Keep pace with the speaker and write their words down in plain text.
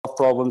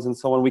problems and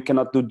so on. We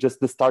cannot do just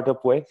the startup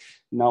way.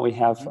 Now we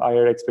have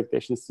higher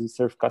expectations to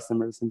serve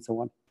customers and so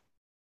on.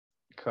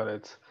 Got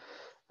it.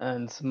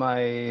 And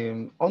my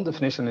own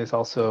definition is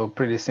also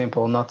pretty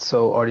simple, not so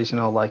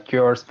original like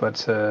yours, but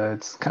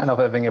it's kind of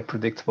having a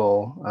predictable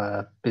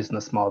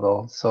business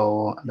model.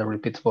 So the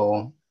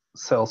repeatable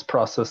sales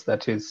process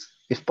that is,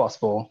 if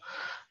possible,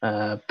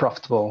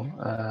 profitable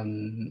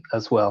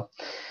as well.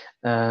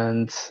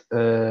 And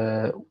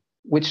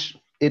which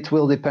it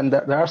will depend.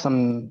 There are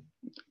some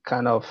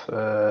kind of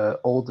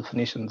old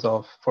definitions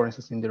of, for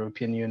instance, in the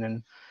European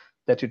Union,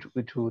 that it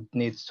would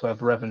need to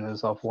have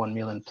revenues of 1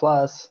 million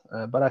plus,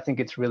 but I think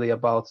it's really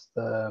about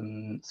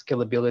the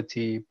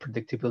scalability,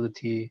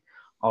 predictability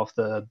of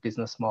the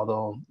business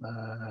model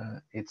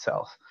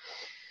itself.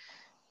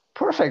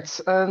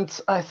 Perfect, and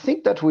I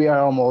think that we are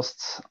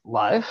almost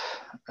live.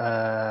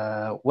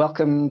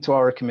 Welcome to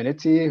our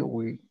community.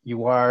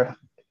 You are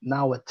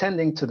now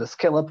attending to the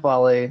Scale Up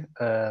Valley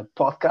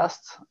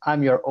podcast.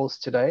 I'm your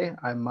host today.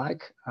 I'm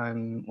Mike.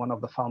 I'm one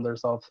of the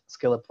founders of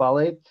Scale Up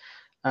Valley.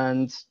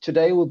 And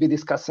today we'll be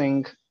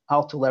discussing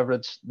how to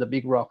leverage the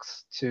big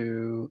rocks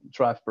to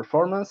drive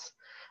performance.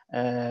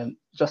 And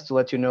just to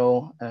let you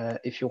know,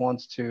 if you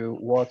want to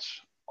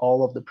watch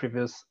all of the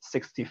previous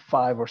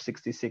 65 or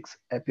 66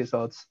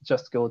 episodes,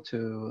 just go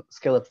to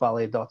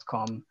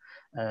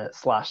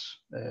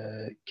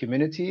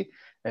scaleupvalley.com/community.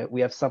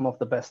 We have some of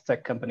the best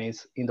tech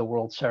companies in the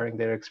world sharing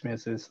their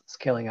experiences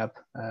scaling up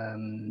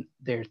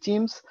their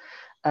teams.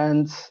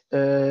 And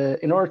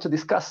in order to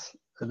discuss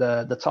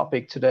the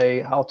topic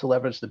today, how to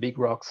leverage the big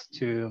rocks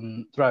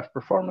to drive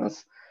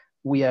performance,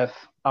 we have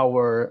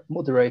our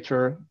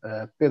moderator,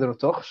 Pedro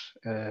Torres,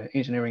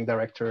 engineering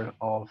director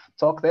of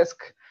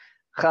Talkdesk,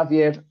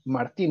 Javier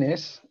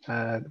Martinez,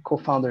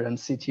 co-founder and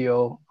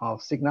CTO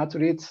of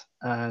Signaturit,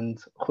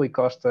 and Rui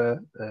Costa,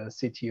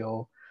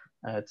 CTO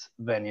at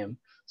Veniam.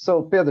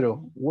 So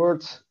Pedro,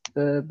 word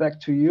back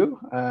to you,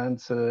 and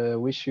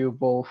wish you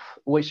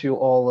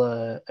all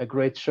a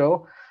great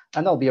show,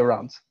 and I'll be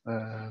around.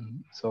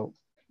 So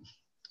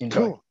enjoy.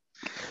 Cool.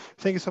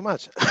 Thank you so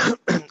much.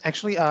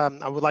 Actually,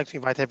 I would like to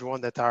invite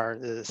everyone that are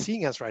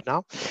seeing us right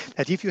now,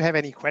 that if you have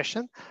any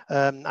question,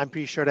 I'm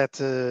pretty sure that,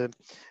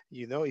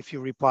 if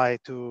you reply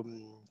to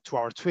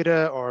our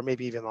Twitter or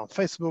maybe even on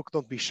Facebook,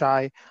 don't be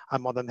shy.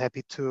 I'm more than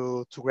happy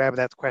to grab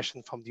that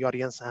question from the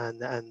audience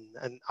and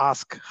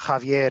ask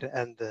Javier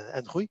and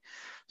Rui.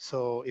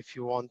 So if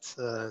you want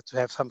to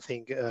have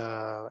something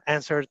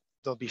answered,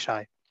 don't be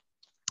shy.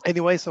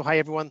 Anyway, so hi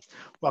everyone,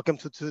 welcome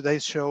to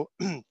today's show.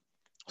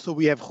 So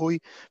we have Rui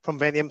from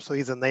Veniam, so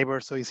he's a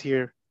neighbor, so he's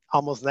here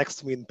almost next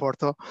to me in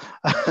Porto.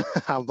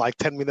 I'm like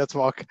 10 minutes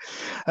walk.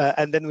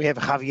 And then we have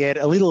Javier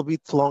a little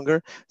bit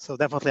longer. So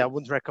definitely I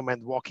wouldn't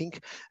recommend walking.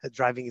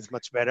 Driving is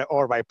much better,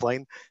 or by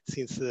plane,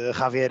 since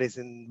Javier is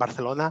in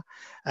Barcelona.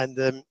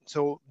 And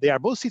so they are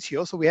both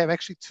CTO. So we have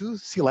actually two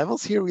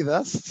C-levels here with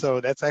us.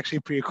 So that's actually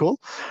pretty cool.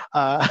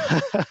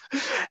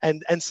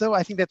 And so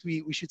I think that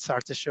we should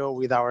start the show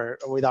with our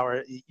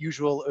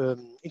usual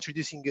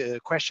introducing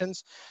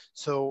questions.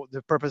 So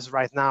the purpose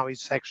right now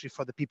is actually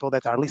for the people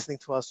that are listening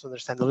to us to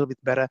understand a little bit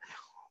better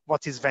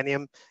what is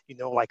Veniam,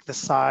 like the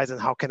size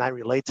and how can I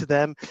relate to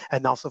them,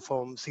 and also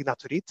from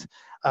Signaturit.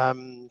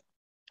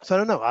 So I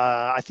don't know,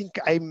 I think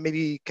I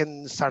maybe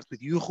can start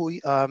with you,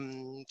 Rui.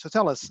 So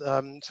tell us,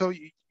 so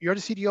you're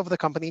the CTO of the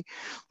company.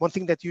 One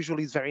thing that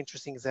usually is very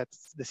interesting is that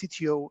the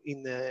CTO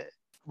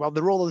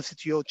the role of the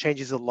CTO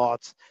changes a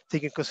lot,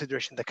 taking into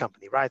consideration the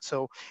company, right?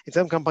 So in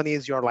some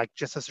companies, you're like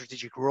just a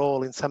strategic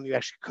role. In some, you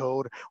actually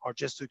code or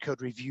just do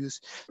code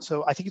reviews.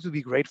 So I think it would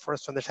be great for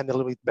us to understand a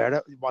little bit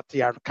better what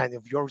they are kind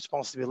of your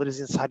responsibilities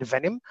inside of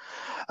Veniam.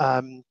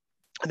 And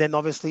then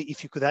obviously,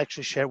 if you could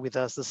actually share with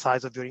us the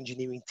size of your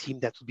engineering team,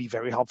 that would be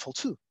very helpful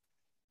too.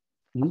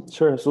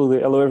 Sure, absolutely.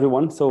 Hello,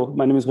 everyone. So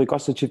my name is Rui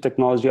Costa, Chief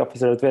Technology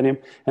Officer at Veniam.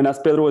 And as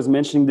Pedro was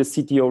mentioning, the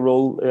CTO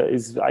role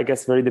is, I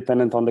guess, very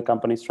dependent on the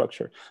company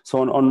structure. So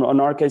on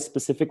our case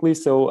specifically,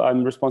 so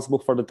I'm responsible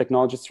for the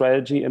technology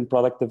strategy and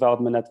product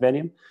development at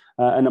Veniam.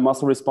 And I'm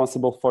also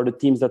responsible for the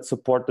teams that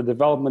support the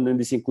development. And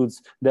this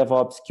includes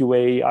DevOps,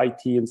 QA,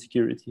 IT, and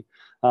security.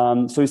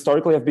 So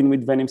historically, I've been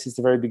with Veniam since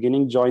the very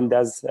beginning, joined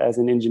as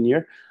an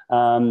engineer,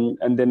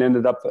 and then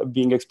ended up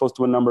being exposed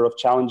to a number of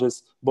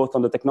challenges, both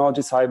on the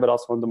technology side, but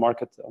also on the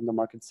market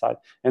side.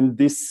 And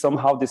this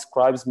somehow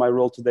describes my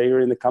role today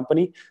here in the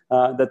company,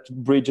 that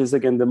bridges,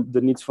 again,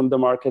 the needs from the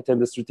market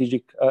and the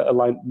strategic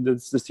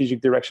strategic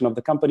direction of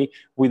the company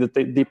with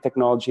the deep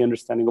technology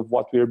understanding of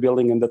what we are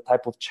building and the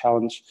type of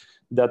challenges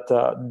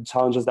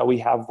that we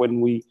have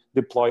when we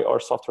deploy our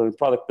software and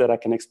product that I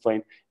can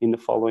explain in the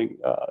following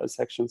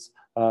sections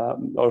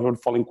or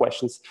following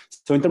questions.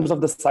 So in terms of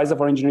the size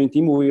of our engineering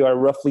team, we are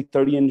roughly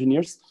 30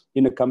 engineers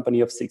in a company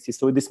of 60.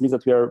 So this means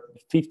that we are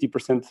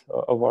 50%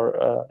 of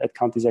our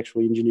headcount is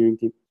actually engineering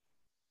team.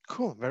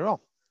 Cool, very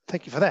well.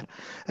 Thank you for that.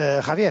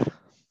 Javier.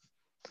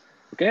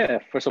 Okay,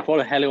 first of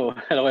all, hello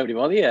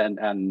everybody,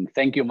 and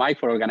thank you, Mike,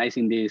 for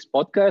organizing this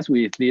podcast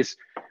with these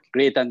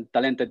great and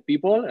talented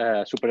people.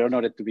 Super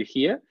honored to be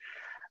here.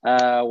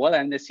 Well,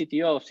 I'm the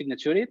CTO of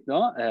Signaturit.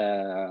 No,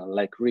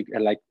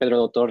 like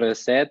Pedro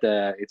Torres said,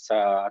 it's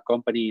a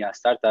company, a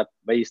startup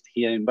based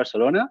here in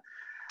Barcelona.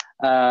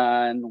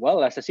 And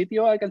well, as a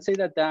CTO, I can say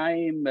that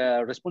I'm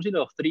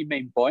responsible of three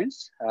main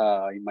points,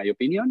 in my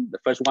opinion. The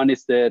first one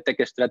is the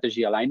tech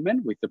strategy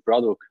alignment with the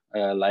product,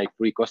 like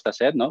Rui Costa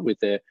said, no, with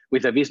the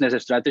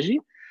business strategy.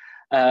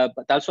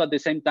 But also at the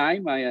same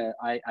time,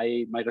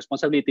 my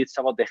responsibility is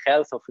about the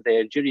health of the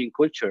engineering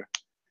culture,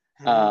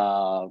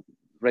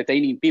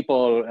 retaining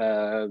people,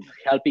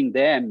 helping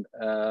them,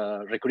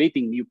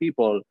 recruiting new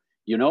people.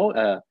 You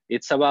know,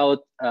 it's about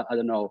I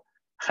don't know,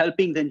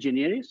 helping the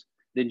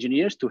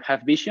engineers to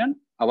have vision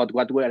about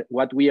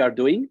what we are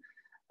doing,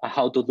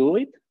 how to do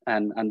it,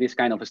 and this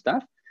kind of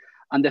stuff.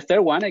 And the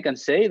third one, I can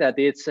say that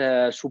it's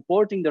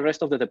supporting the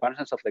rest of the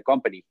departments of the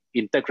company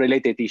in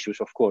tech-related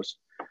issues, of course,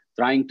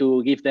 trying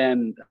to give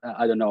them,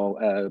 I don't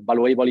know,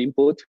 valuable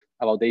input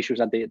about the issues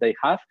that they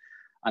have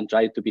and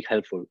try to be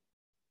helpful,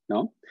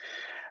 no?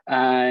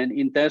 And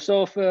in terms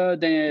of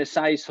the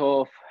size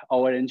of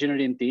our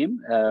engineering team,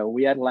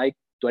 we are like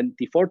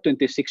 24,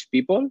 26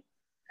 people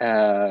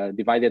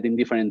divided in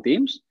different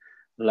teams.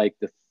 Like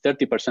the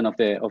 30%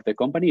 of the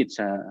company,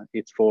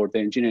 it's for the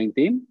engineering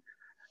team.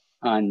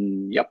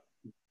 And yep,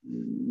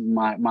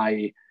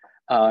 my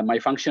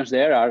functions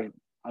there are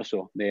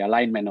also the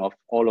alignment of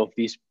all of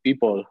these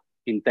people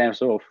in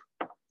terms of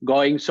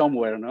going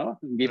somewhere, no?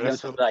 Give them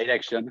some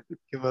direction.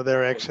 Give a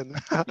direction.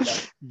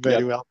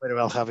 Very well,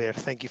 Javier.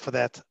 Thank you for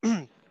that.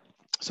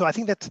 So I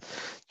think that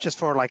just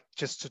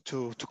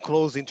to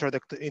close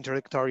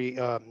introductory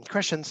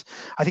questions,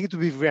 I think it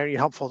would be very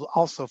helpful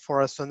also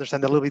for us to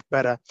understand a little bit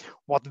better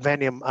what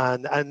Veniam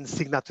and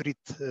Signaturit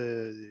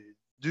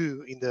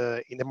do in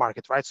the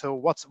market, right? So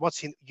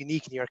what's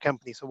unique in your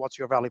company? So what's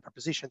your value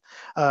proposition?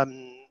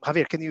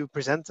 Javier, can you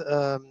present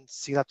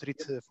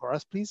Signaturit for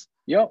us, please?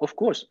 Yeah, of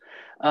course.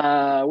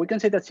 We can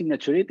say that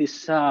Signaturit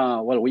is,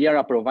 well, we are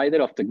a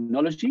provider of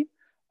technology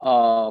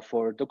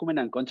for document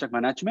and contract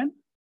management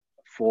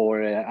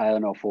for, I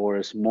don't know,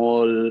 for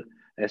small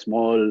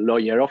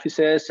lawyer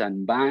offices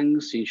and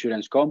banks,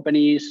 insurance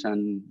companies,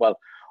 and well,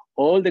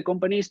 all the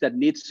companies that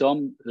need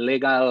some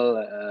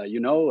legal,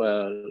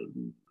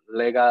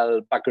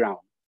 legal background.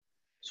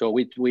 So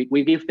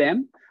we give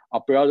them a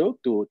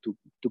product to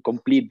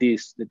complete the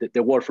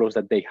workflows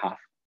that they have.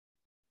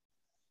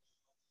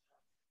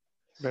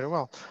 Very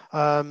well.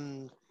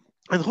 And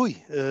Rui,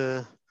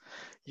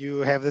 you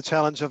have the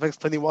challenge of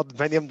explaining what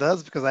Veniam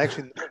does, because I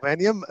actually know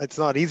Veniam. It's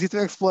not easy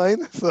to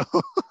explain. So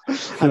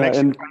I'm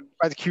actually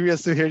quite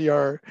curious to hear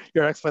your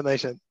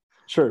explanation.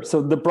 Sure.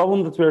 So the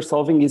problem that we're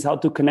solving is how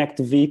to connect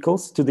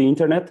vehicles to the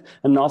internet,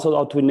 and also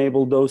how to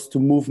enable those to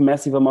move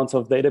massive amounts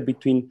of data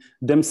between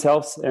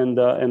themselves and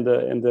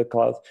the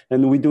cloud.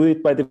 And we do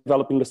it by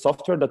developing the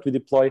software that we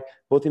deploy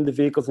both in the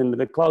vehicles and in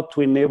the cloud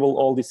to enable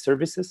all these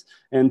services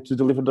and to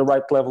deliver the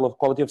right level of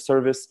quality of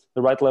service,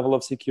 the right level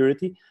of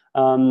security.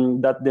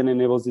 That then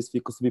enables these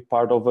vehicles to be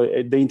part of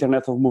the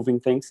Internet of Moving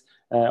Things,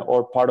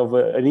 or part of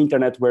an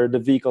internet where the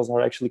vehicles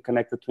are actually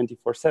connected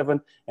 24/7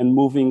 and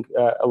moving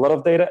a lot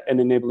of data and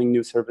enabling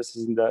new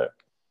services in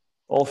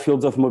all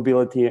fields of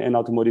mobility and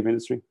automotive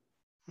industry.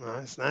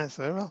 Nice.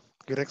 Very well.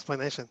 Good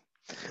explanation.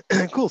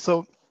 Cool.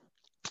 So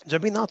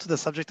jumping now to the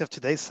subject of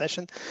today's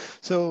session.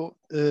 So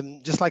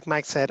just like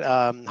Mike said,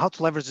 how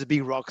to leverage the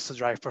big rocks to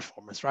drive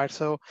performance, right?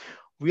 So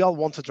we all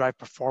want to drive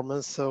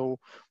performance. So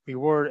we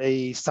were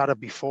a startup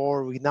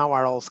before, we now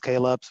are all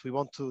scale-ups. We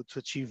want to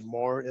achieve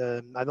more.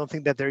 I don't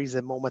think that there is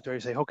a moment where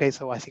you say, okay,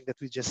 so I think that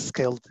we just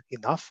scaled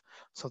enough.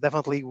 So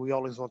definitely we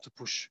always want to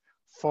push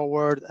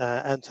forward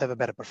and to have a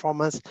better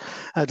performance.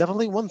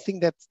 Definitely one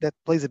thing that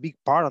plays a big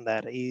part on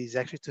that is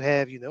actually to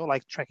have,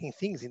 like tracking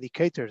things,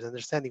 indicators,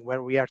 understanding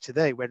where we are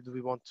today, where do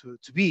we want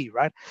to be,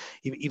 right?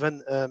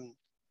 Even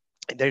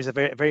there's a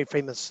very, very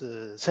famous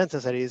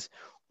sentence that is,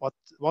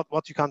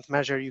 what you can't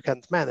measure, you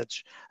can't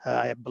manage.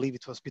 I believe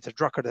it was Peter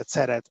Drucker that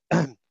said it.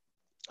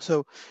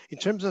 So in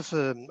terms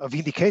of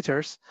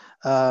indicators,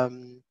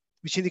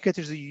 which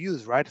indicators do you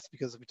use, right?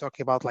 Because we're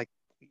talking about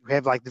we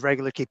have the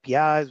regular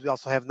KPIs. We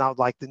also have now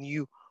the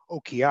new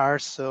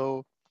OKRs.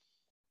 So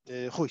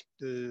Rui,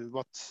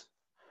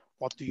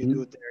 what do you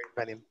do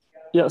there in Veniam?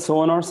 Yeah, so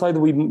on our side,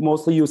 we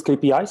mostly use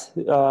KPIs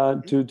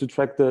to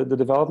track the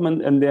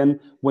development. And then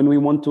when we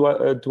want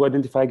to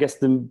identify, I guess,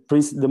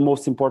 the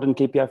most important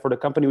KPI for the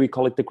company, we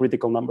call it the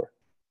critical number.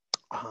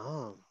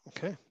 Ah,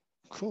 okay,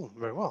 cool,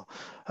 very well.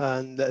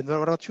 And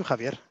what about you,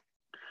 Javier?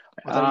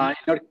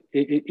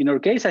 In our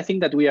case, I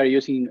think that we are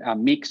using a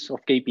mix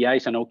of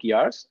KPIs and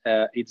OKRs.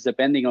 It's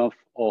depending of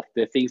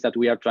the things that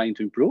we are trying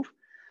to improve.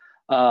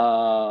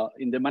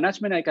 In the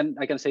management, I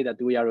can say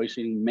that we are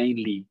using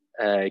mainly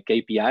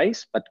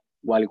KPIs, but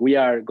while we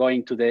are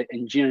going to the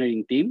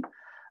engineering team,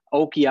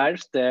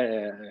 OKRs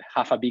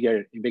have a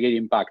bigger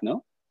impact,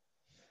 no?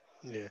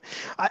 Yeah,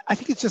 I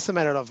think it's just a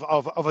matter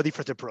of a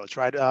different approach,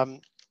 right?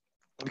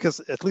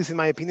 Because at least in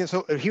my opinion,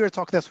 so here at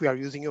Talkdesk we are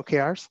using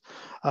OKRs,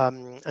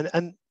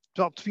 and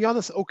to be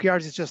honest,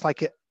 OKRs is just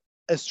like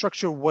a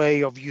structured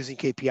way of using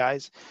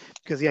KPIs,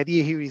 because the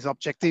idea here is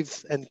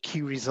objectives and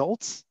key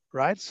results,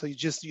 right? So you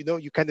just, you know,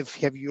 you kind of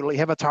have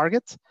a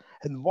target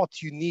and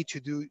what you need to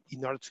do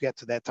in order to get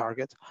to that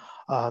target.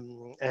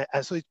 And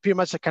so it pretty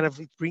much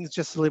it brings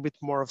just a little bit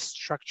more of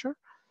structure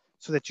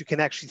so that you can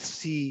actually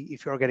see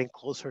if you're getting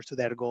closer to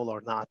that goal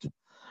or not.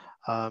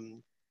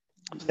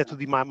 So that would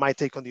be my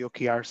take on the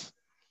OKRs.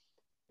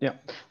 Yeah,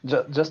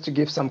 just to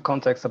give some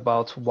context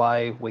about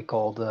why we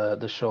call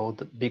the show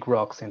the Big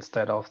Rocks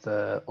instead of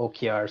the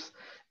OKRs,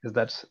 is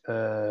that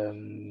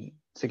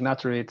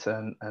Signatorit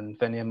and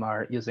Veniam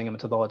are using a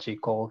methodology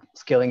called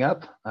scaling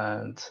up,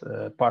 and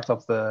part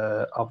of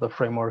the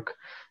framework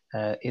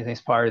is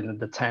inspired in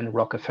the 10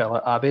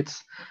 Rockefeller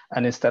habits.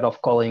 And instead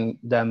of calling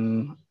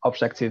them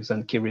objectives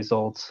and key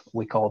results,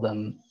 we call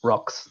them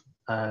rocks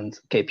and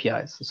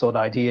KPIs. So the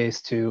idea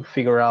is to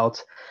figure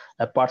out,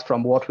 apart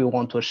from what we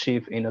want to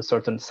achieve in a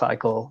certain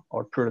cycle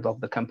or period of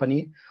the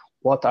company,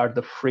 what are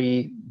the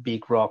 3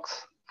 big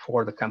rocks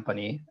for the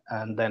company,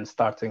 and then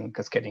starting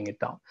cascading it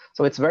down.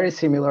 So it's very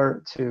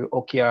similar to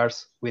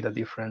OKRs with a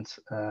different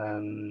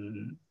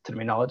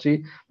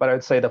terminology, but I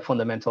would say the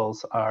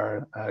fundamentals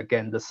are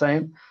again the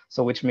same.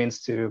 So which means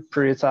to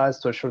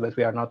prioritize, to ensure that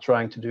we are not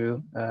trying to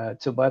do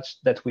too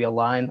much, that we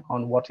align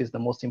on what is the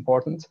most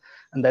important,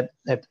 and that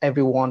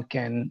everyone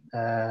can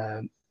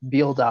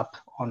build up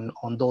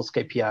on those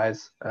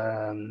KPIs,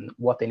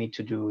 what they need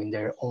to do in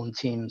their own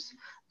teams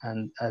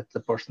and at the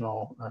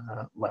personal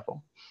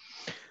level.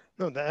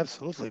 No,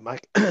 absolutely,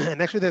 Mike.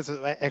 And actually, there's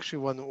a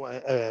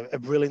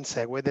brilliant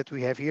segue that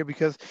we have here,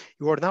 because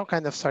you are now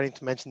kind of starting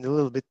to mention a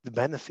little bit the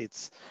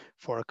benefits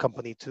for a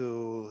company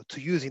to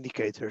use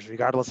indicators,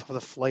 regardless of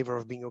the flavor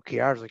of being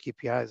OKRs or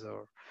KPIs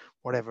or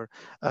whatever.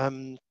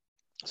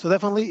 So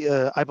definitely,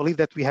 I believe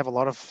that we have a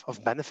lot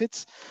of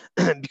benefits,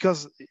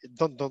 because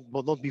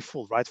don't be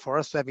fooled, right? For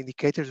us to have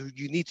indicators,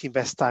 you need to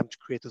invest time to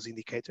create those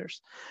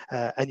indicators,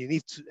 and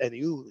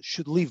you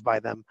should live by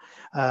them.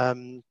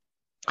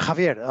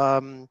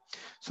 Javier,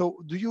 so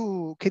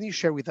can you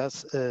share with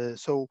us,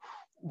 so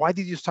why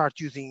did you start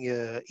using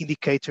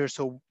indicators?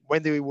 So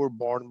when they were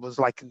born, was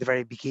like in the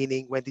very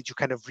beginning, when did you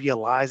kind of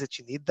realize that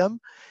you need them?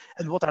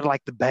 And what are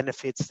like the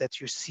benefits that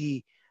you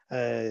see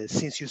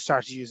since you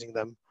started using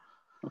them?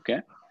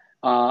 Okay.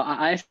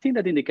 I think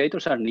that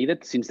indicators are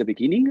needed since the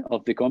beginning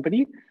of the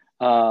company.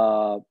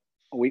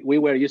 We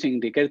were using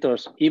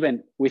indicators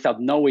even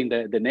without knowing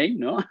the name,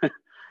 no?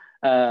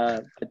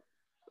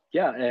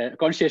 Yeah,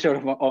 conscious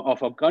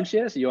of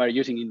unconscious, you are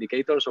using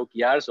indicators,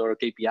 OKRs or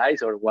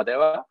KPIs or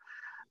whatever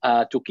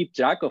to keep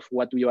track of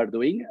what you are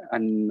doing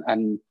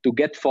and to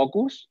get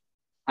focus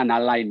and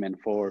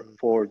alignment for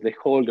the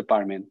whole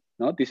department.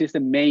 No, this is the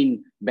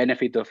main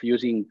benefit of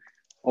using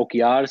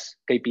OKRs,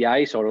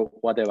 KPIs or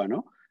whatever.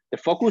 No, the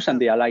focus and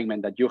the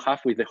alignment that you have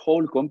with the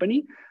whole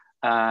company,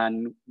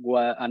 and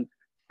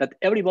that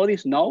everybody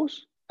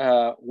knows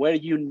where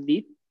you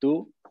need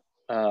to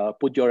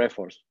put your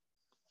efforts,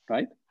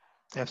 right?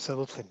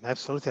 Absolutely,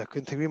 absolutely. I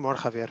couldn't agree more,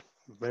 Javier.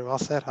 Very well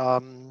said.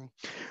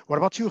 What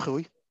about you,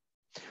 Rui?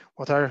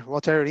 What are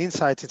your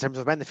insights in terms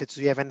of benefits?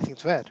 Do you have anything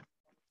to add?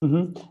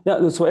 Mm-hmm.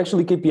 Yeah, so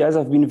actually KPIs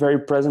have been very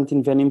present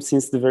in Veniam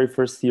since the very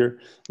first year.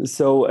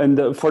 So,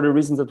 and for the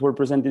reasons that were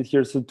presented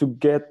here, so to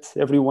get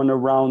everyone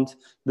around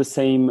the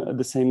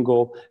same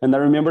goal. And I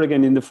remember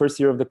again, in the first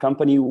year of the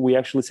company, we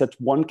actually set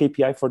one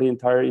KPI for the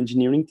entire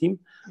engineering team.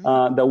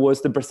 That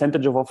was the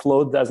percentage of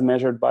offload as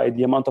measured by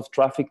the amount of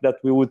traffic that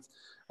we would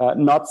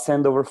not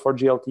send over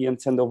 4GLT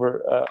and send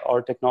over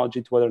our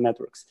technology to other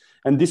networks.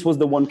 And this was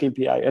the one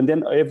KPI. And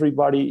then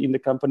everybody in the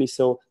company,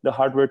 so the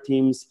hardware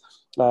teams,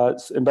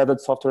 embedded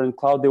software and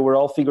cloud, they were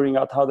all figuring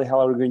out how the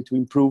hell are we going to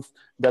improve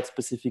that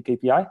specific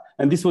KPI.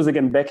 And this was,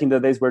 again, back in the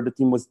days where the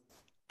team was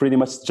pretty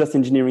much just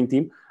engineering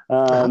team.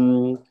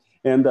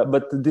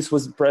 But this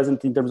was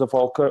present in terms of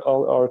all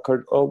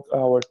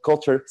our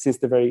culture since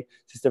the very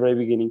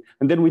beginning.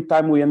 And then with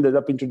time, we ended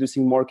up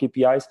introducing more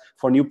KPIs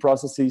for new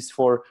processes,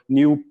 for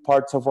new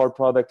parts of our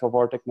product, of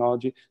our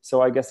technology.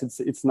 So I guess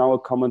it's now a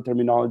common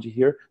terminology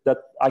here that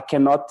I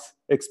cannot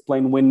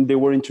explain when they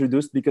were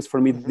introduced, because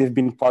for me, they've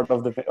been part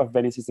of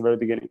Veniam since the very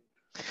beginning.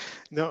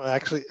 No,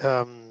 actually,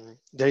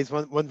 there is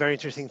one very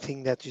interesting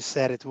thing that you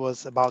said. It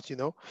was about,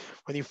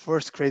 when you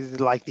first created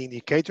like the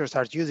indicator,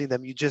 start using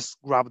them, you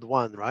just grabbed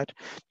one, right?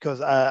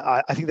 Because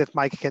I think that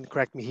Mike can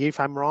correct me here if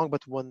I'm wrong,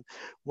 but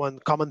one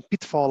common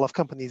pitfall of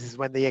companies is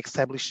when they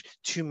establish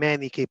too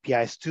many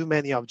KPIs, too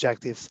many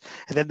objectives.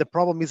 And then the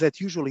problem is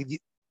that usually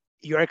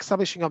you're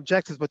establishing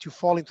objectives, but you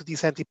fall into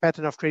this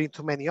anti-pattern of creating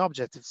too many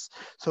objectives.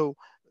 So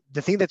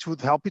the thing that would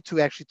help you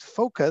to actually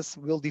focus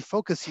will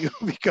defocus you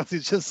because you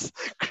just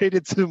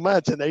created too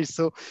much and there's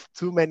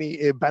too many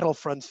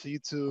battlefronts for you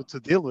to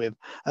deal with.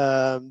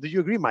 Do you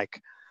agree, Mike?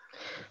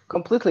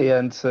 Completely,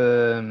 and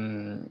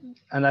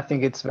I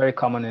think it's very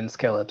common in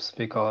scale-ups,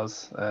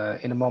 because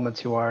in a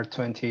moment you are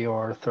 20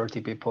 or 30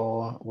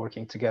 people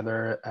working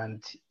together,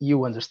 and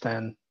you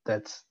understand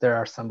that there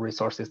are some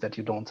resources that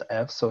you don't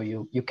have, so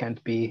you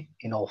can't be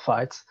in all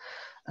fights.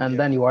 and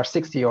then you are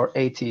 60 or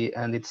 80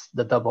 and it's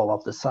the double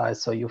of the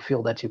size, so you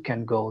feel that you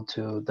can go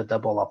to the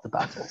double of the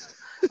battles.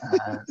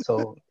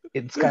 So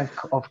it's kind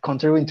of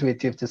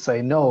counterintuitive to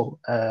say no.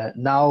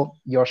 Now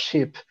your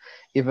ship,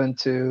 even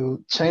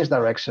to change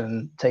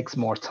direction, takes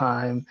more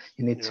time.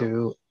 You need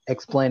to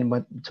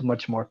explain to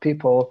much more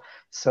people,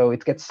 so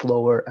it gets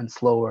slower and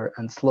slower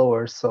and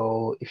slower.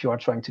 So if you are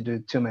trying to do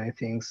too many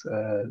things,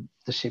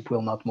 the ship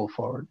will not move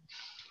forward.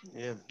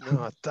 Yeah,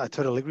 no, I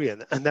totally agree.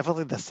 And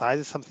definitely the size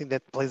is something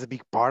that plays a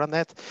big part on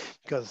that,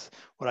 because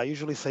what I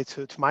usually say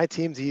to my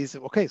teams is,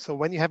 okay, so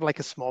when you have like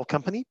a small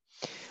company,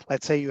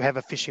 let's say you have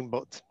a fishing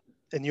boat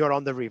and you're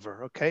on the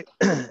river, okay?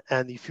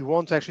 And if you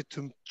want to actually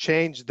to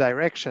change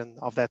direction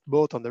of that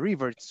boat on the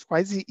river, it's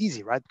quite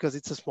easy, right? Because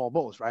it's a small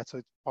boat, right? So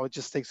it probably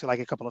just takes you like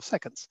a couple of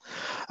seconds.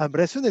 But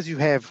as soon as you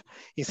have,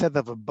 instead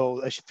of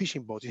a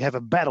fishing boat, you have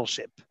a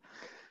battleship,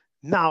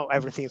 now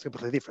everything is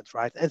completely different,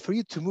 right? And for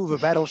you to move a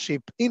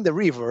battleship in the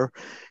river,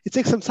 it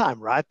takes some time,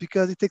 right?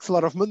 Because it takes a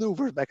lot of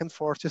maneuvers back and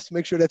forth just to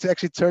make sure that you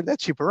actually turn that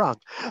ship around.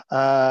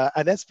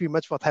 And that's pretty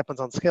much what happens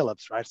on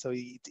scale-ups, right? So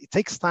it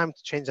takes time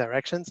to change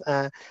directions.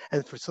 And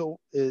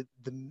the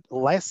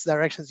less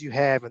directions you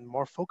have and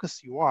more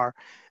focused you are,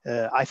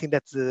 I think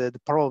that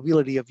the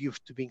probability of you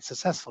to being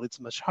successful, it's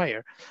much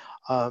higher.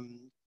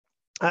 And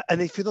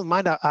if you don't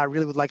mind, I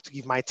really would like to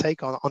give my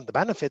take on the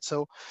benefits.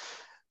 So,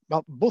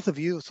 well, both of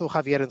you, so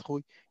Javier and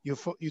Rui,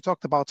 you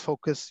talked about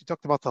focus, you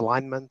talked about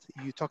alignment,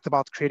 you talked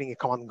about creating a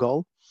common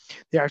goal.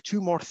 There are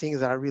two more things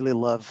that I really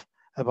love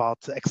about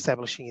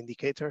establishing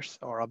indicators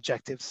or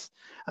objectives.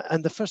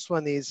 And the first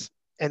one is,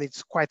 and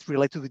it's quite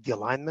related with the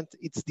alignment,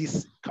 it's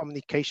this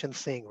communication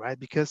thing, right?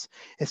 Because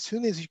as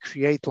soon as you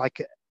create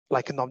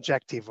like an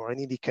objective or an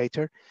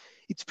indicator,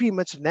 it's pretty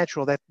much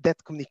natural that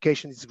that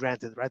communication is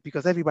granted, right?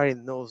 Because everybody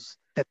knows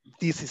that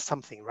this is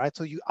something, right?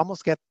 So you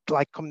almost get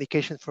like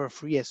communication for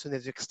free as soon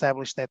as you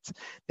establish that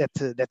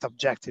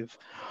objective.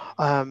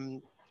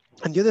 And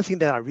the other thing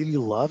that I really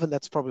love, and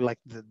that's probably like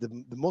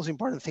the most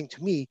important thing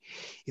to me,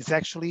 is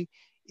actually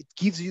it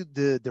gives you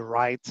the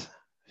right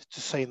to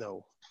say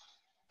no.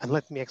 And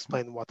let me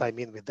explain what I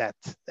mean with that.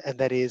 And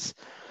that is,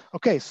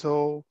 okay,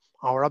 so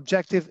our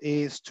objective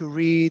is to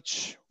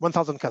reach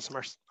 1,000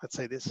 customers. Let's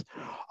say this.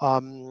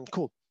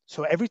 Cool.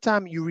 So every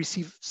time you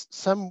receive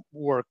some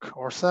work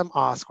or some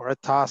ask or a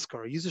task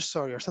or a user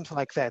story or something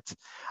like that,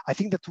 I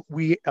think that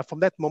we,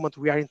 from that moment,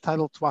 we are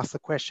entitled to ask the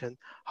question,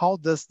 how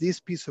does this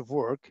piece of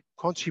work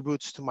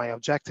contribute to my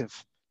objective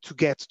to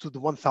get to the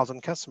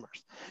 1,000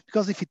 customers?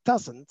 Because if it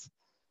doesn't,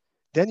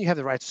 then you have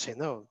the right to say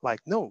no. Like,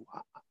 no,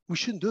 we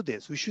shouldn't do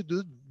this. We should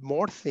do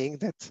more things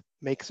that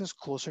makes us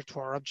closer to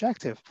our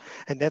objective.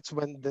 And that's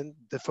when then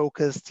the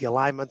focus, the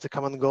alignment, the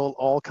common goal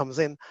all comes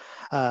in.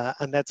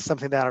 And that's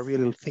something that I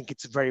really think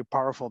it's very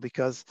powerful,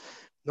 because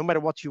no matter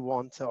what you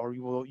want or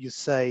you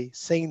say,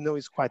 saying no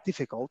is quite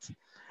difficult.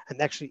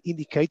 And actually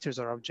indicators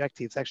or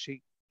objectives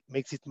actually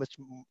makes it much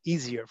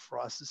easier for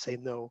us to say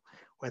no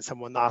when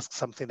someone asks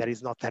something that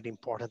is not that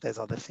important as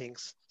other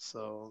things.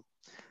 So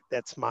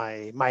that's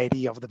my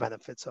idea of the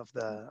benefits of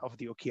the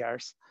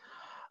OKRs.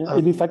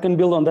 And if I can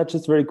build on that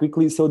just very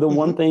quickly. So the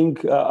one thing,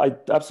 I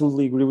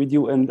absolutely agree with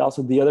you. And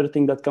also the other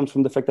thing that comes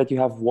from the fact that you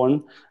have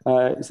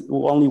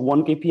only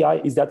one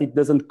KPI is that it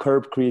doesn't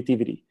curb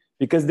creativity.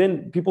 Because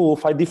then people will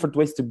find different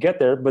ways to get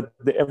there, but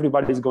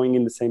everybody is going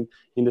in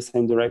the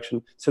same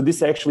direction. So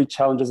this actually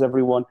challenges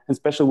everyone,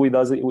 especially with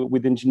us,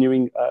 with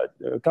engineering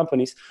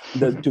companies,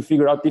 to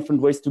figure out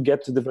different ways to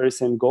get to the very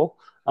same goal.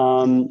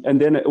 And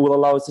then it will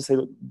allow us to say,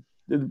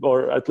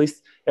 or at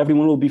least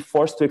everyone will be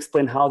forced to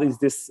explain how is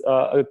this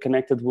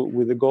connected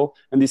with the goal.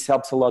 And this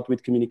helps a lot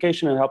with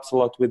communication and helps a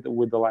lot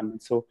with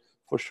alignment. So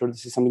for sure,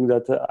 this is something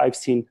that I've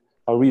seen,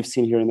 or we've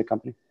seen here in the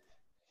company.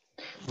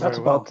 That's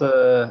about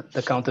the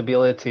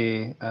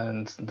accountability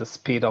and the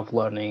speed of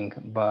learning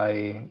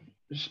by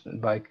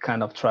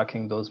kind of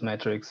tracking those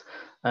metrics.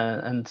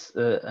 And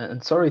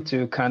sorry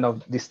to kind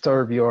of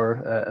disturb your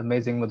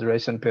amazing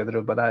moderation,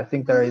 Pedro, but I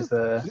think there is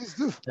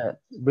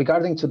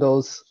regarding to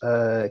those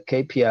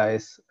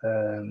KPIs,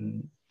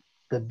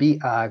 the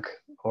BAG,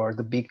 or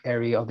the big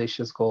area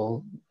audacious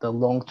goal, the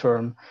long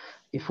term,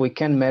 if we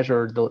can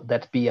measure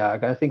that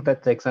BAG, I think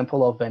that the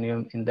example of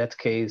Venium in that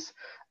case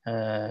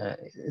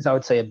is, I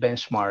would say, a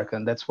benchmark.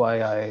 And that's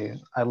why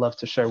I love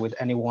to share with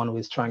anyone who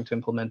is trying to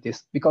implement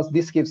this, because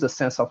this gives a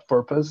sense of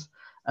purpose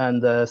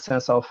and a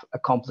sense of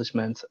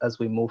accomplishment as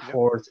we move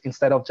forward,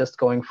 instead of just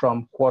going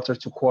from quarter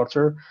to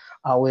quarter,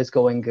 always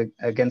going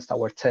against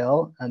our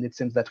tail. And it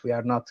seems that we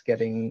are not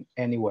getting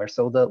anywhere.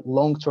 So the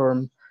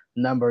long-term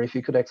number, if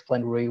you could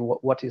explain, Rui,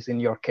 what is in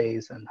your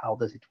case and how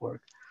does it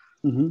work?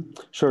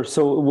 Sure.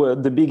 So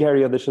the big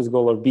area audacious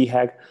goal, or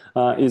BHAG,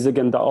 is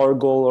again our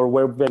goal, or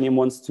where Venium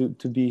wants to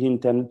be in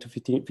 10 to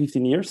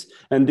 15 years.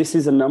 And this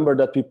is a number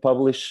that we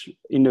publish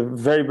in a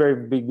very, very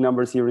big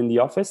numbers here in the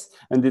office,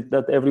 and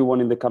that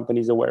everyone in the company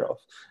is aware of.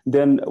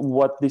 Then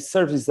what this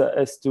serves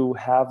is to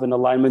have an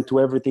alignment to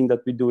everything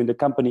that we do in the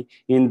company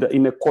in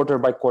a quarter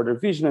by quarter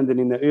vision, and then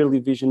in the yearly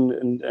vision,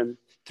 and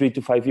 3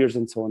 to 5 years,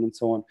 and so on and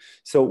so on.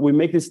 So we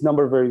make this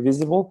number very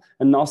visible,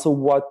 and also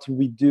what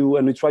we do,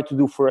 and we try to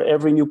do for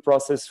every new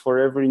process, for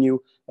every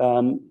new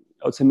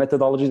I would say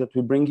methodology that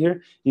we bring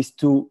here, is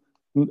to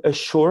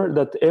assure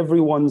that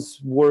everyone's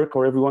work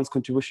or everyone's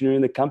contribution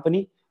in the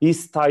company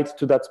is tied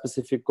to that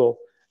specific goal.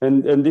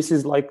 And this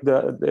is like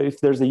if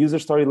there's a user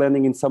story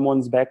landing in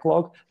someone's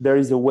backlog, there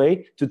is a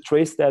way to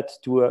trace that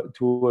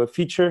to a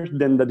feature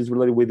then that is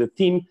related with the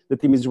team. The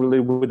team is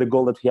related with the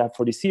goal that we have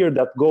for this year.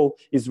 That goal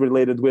is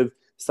related with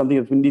something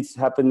that needs to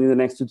happen in the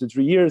next 2 to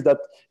 3 years that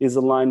is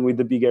aligned with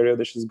the big area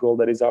audacious goal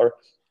that is our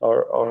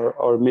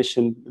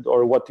mission,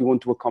 or what we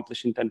want to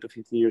accomplish in 10 to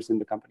 15 years in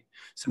the company.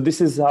 So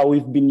this is how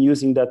we've been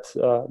using that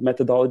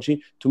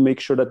methodology to make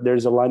sure that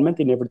there's alignment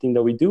in everything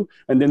that we do.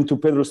 And then to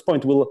Pedro's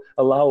point, will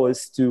allow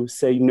us to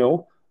say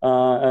no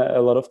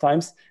a lot of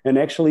times. And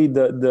actually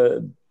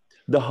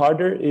the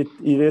harder it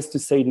is to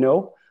say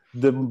no,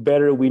 the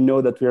better we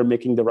know that we are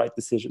making the right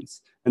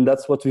decisions. And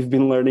that's what we've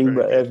been learning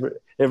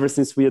ever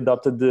since we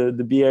adopted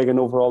the BEAG and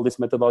overall this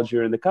methodology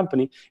here in the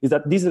company, is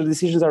that these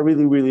decisions are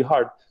really, really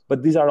hard.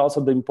 But these are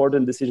also the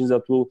important decisions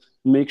that will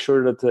make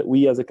sure that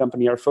we as a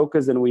company are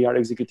focused and we are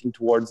executing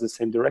towards the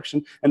same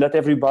direction, and that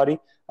everybody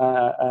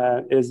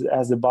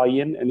has a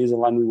buy-in and is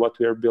aligned with what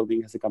we are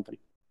building as a company.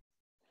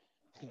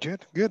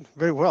 Good,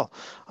 very well.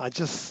 I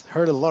just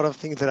heard a lot of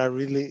things that I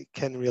really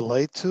can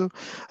relate to.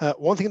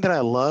 One thing that I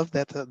love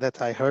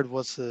that I heard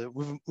was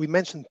we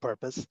mentioned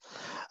purpose,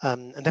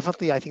 and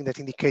definitely I think that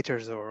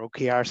indicators or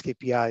OKRs,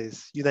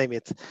 KPIs, you name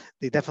it,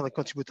 they definitely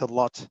contribute a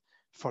lot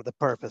for the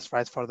purpose,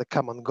 right? For the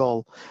common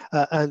goal,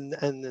 and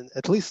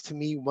at least to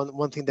me,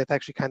 one thing that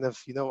actually kind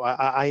of,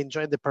 I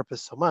enjoyed the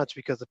purpose so much,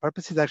 because the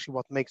purpose is actually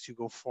what makes you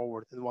go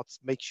forward and what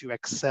makes you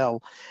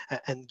excel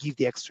and give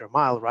the extra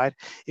mile, right?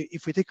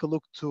 If we take a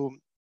look to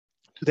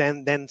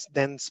Dan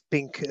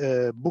Spink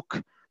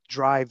book,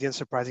 Drive, The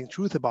Unsurprising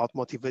Truth about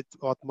what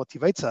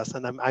motivates us,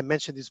 and I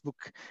mentioned this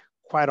book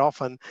quite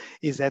often,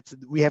 is that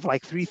we have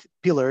like 3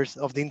 pillars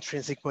of the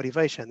intrinsic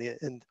motivation,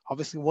 and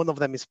obviously one of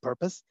them is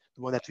purpose,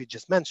 the one that we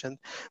just mentioned,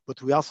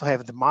 but we also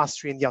have the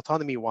mastery and the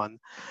autonomy one,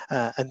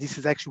 and this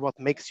is actually what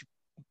makes you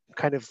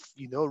kind of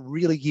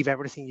really give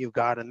everything you've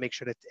got and make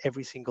sure that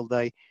every single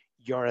day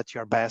you're at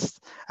your best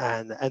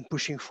and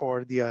pushing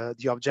for the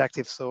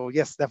objective. So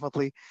yes,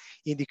 definitely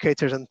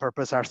indicators and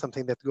purpose are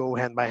something that go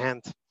hand by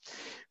hand.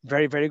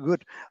 Very, very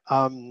good.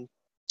 And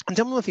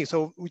tell me one thing.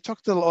 So we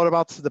talked a lot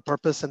about the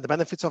purpose and the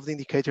benefits of the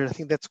indicator. I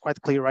think that's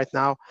quite clear right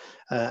now.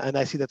 And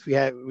I see that we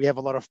have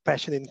a lot of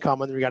passion in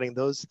common regarding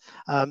those.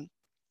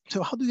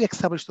 So how do you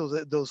establish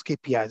those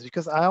KPIs?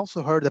 Because I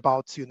also heard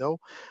about,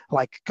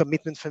 like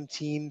commitment from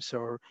teams,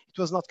 or it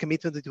was not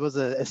commitment, it was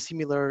a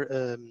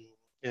similar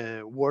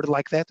word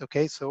like that.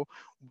 Okay, so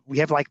we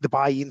have like the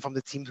buy-in from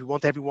the teams. We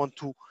want everyone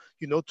to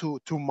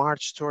to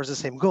march towards the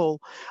same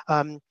goal.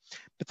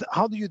 But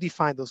how do you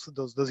define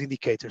those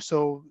indicators?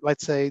 So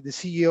let's say the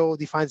CEO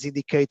defines the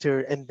indicator,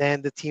 and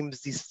then the teams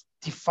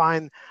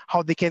define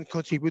how they can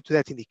contribute to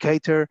that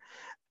indicator.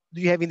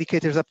 Do you have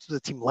indicators up to the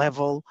team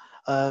level?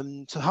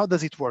 So how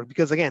does it work?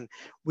 Because again,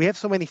 we have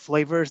so many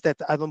flavors that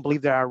I don't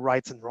believe there are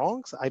rights and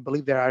wrongs. I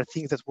believe there are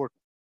things that work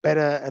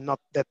better and not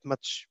that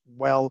much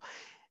well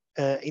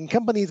in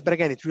companies, but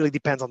again, it really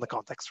depends on the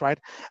context, right?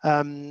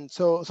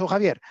 So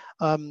Javier,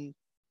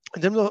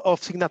 in terms of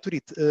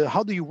Signaturit,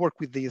 how do you work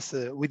with these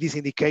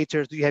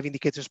indicators? Do you have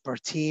indicators per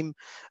team?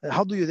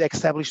 How do you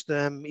establish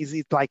them? Is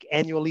it like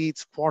annually?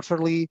 It's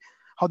quarterly?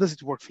 How does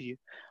it work for you?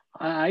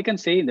 I can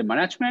say in the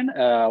management,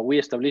 we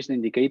establish the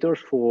indicators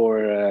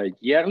for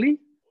yearly,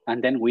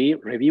 and then we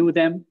review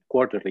them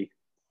quarterly.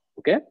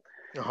 Okay.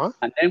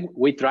 And then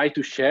we try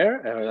to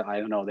share, I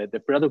don't know, the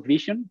product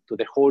vision to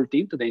the whole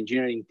team, to the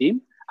engineering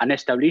team, and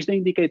establish the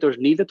indicators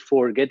needed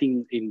for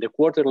getting in the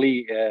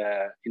quarterly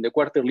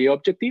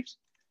objectives.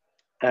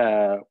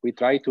 We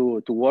try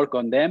to work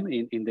on them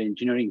in the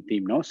engineering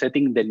team,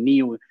 setting the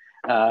new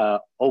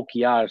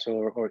OKRs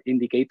or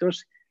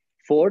indicators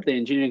for the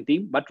engineering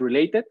team, but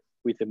related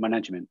with the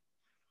management.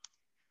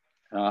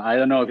 I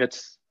don't know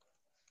if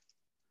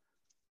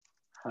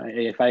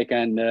I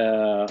can,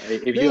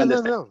 if you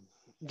understand. No.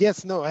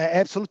 Yes, no,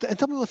 absolutely. And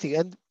tell me one thing,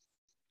 and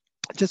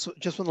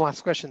just one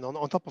last question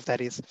on top of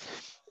that is,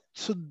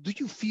 so do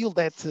you feel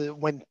that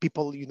when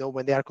people,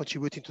 when they are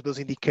contributing to those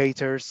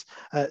indicators,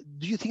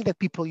 do you think that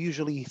people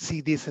usually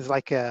see this as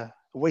like a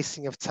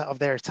wasting of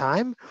their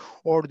time,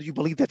 or do you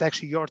believe that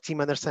actually your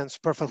team understands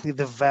perfectly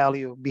the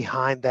value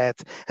behind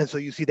that, and so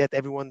you see that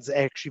everyone's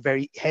actually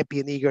very happy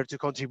and eager to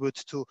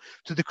contribute to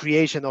the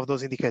creation of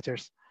those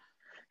indicators?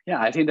 Yeah,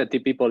 I think that the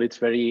people, it's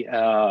very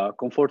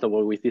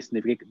comfortable with these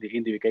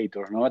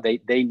indicators.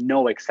 They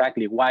know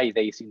exactly why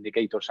these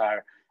indicators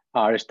are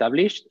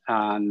established,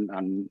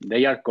 and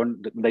their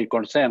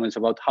concern is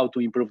about how to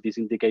improve these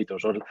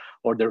indicators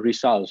or the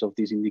results of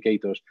these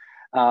indicators.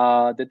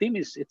 The team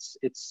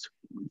it's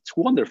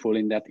wonderful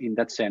in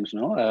that sense.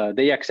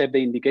 They accept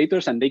the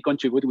indicators and they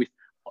contribute with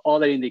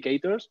other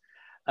indicators.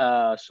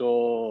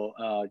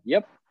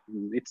 Yep,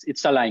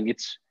 it's aligned.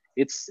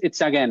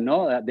 It's again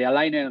the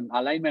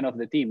alignment of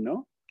the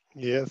team.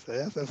 Yes,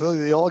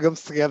 absolutely. It all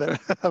comes together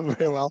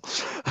very well.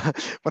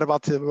 What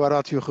about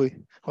you, Rui?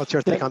 What's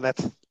your take on that?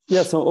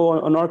 Yeah, so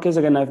on our case,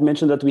 again, I've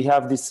mentioned that we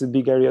have this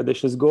big area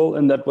audacious goal,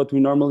 and that what we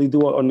normally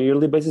do on a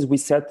yearly basis, we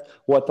set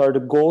what are the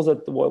goals,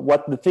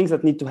 what the things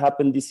that need to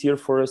happen this year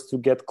for us to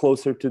get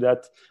closer to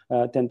that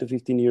 10 to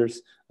 15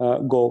 years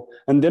goal.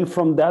 And then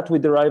from that, we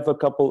derive a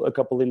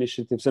couple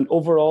initiatives. And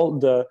overall,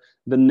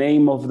 the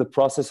name of the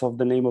process of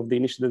the name of the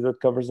initiative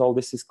that covers all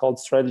this is called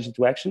strategy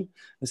to action.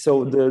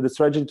 So the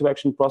strategy to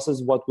action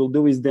process, what we'll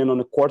do is then on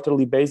a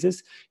quarterly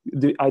basis,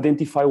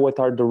 identify what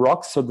are the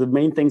rocks. So the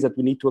main things that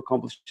we need to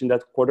accomplish in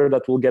that quarter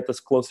that will get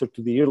us closer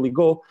to the yearly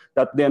goal,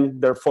 that then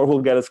therefore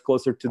will get us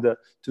closer to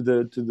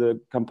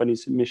the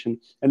company's mission.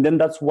 And then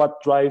that's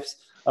what drives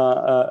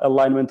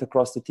alignment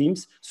across the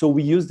teams. So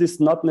we use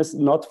this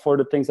not for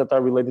the things that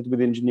are related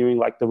with engineering,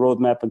 like the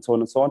roadmap and so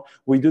on and so on.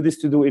 We do this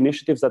to do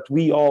initiatives that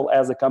we all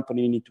as a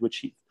company need to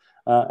achieve.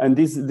 And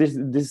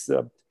this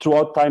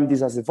throughout time,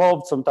 this has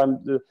evolved.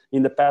 Sometimes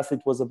in the past,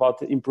 it was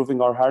about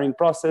improving our hiring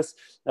process.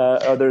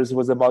 Others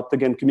was about,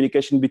 again,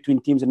 communication between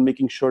teams and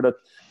making sure that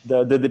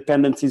the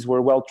dependencies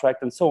were well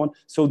tracked and so on.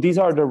 So these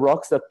are the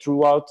rocks that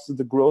throughout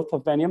the growth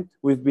of Vaniam,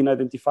 we've been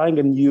identifying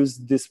and use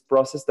this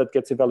process that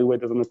gets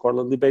evaluated on a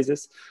quarterly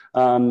basis.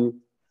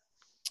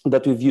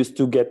 That we've used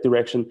to get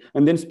direction.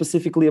 And then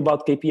specifically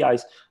about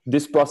KPIs,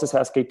 this process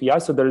has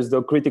KPIs. So there is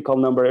the critical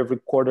number every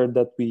quarter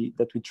that we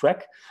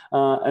track.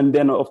 And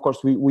then of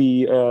course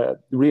we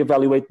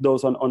reevaluate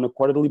those on a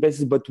quarterly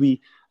basis, but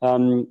we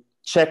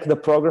check the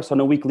progress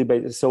on a weekly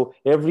basis. So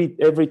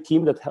every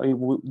team that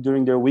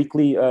during their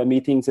weekly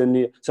meetings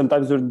and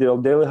sometimes during their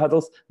daily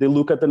huddles, they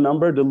look at the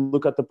number, they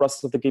look at the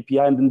process of the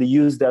KPI, and then they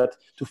use that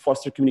to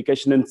foster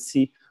communication and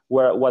see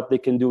what they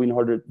can do in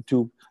order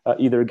to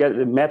either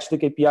match the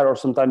KPI or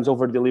sometimes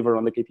over-deliver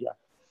on the KPI.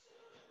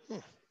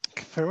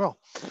 Very well.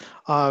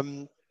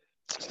 So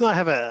now I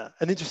have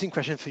an interesting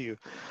question for you.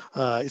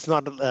 It's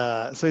not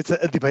so it's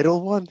a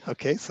debatable one.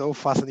 Okay, so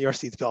fasten your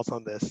seatbelts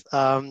on this.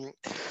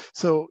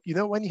 So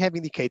when you have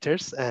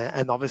indicators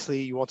and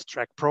obviously you want to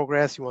track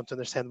progress, you want to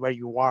understand where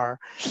you are.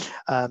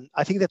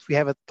 I think that we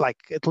have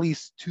at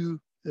least two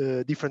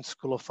different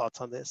school of thoughts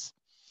on this.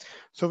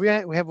 So we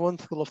have one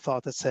school of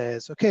thought that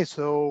says, okay,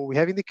 so we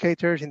have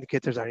indicators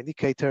are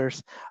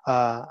indicators,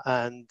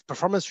 and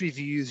performance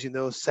reviews,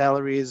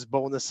 salaries,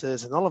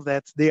 bonuses, and all of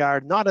that, they are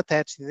not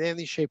attached in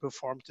any shape or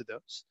form to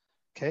those.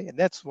 Okay, and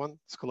that's one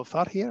school of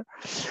thought here.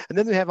 And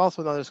then we have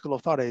also another school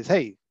of thought that is,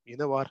 hey, you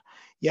know what?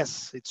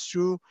 Yes, it's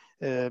true.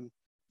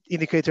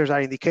 Indicators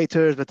are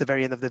indicators, but at the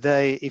very end of the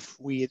day, if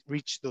we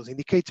reach those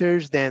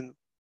indicators, then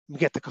we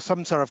get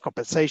some sort of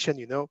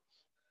compensation,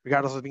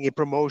 regardless of being a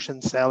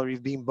promotion, salary,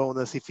 being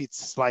bonus, if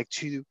it's like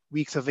 2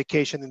 weeks of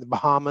vacation in the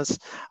Bahamas,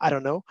 I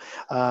don't know.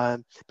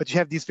 But you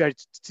have these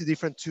two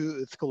different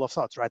school of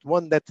thoughts, right?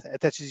 One that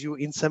attaches you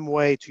in some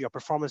way to your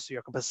performance, to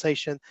your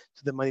compensation,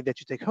 to the money that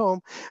you take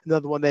home.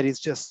 Another one that is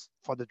just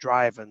for the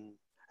drive and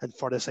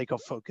for the sake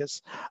of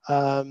focus.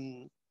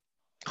 Rui,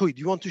 do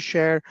you want to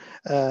share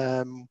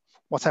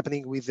what's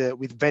happening with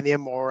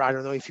Vaniam, or I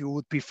don't know if you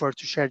would prefer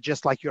to share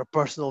just like your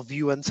personal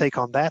view and take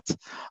on that?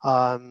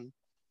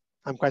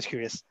 I'm quite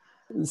curious.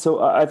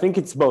 So I think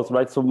it's both,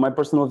 right? So my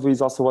personal view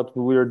is also what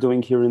we're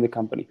doing here in the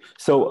company.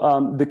 So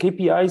the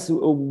KPIs,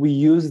 we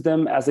use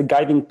them as a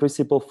guiding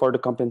principle for the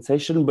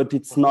compensation, but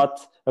it's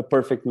not a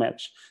perfect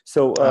match.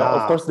 So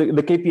of course, the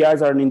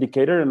KPIs are an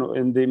indicator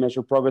and they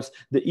measure progress.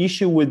 The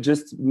issue with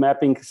just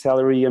mapping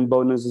salary and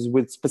bonuses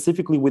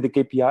specifically with the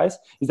KPIs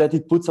is that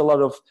it puts a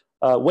lot of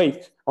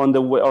weight on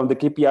the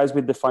KPIs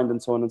we defined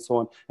and so on and so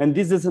on. And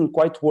this doesn't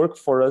quite work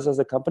for us as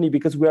a company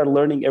because we are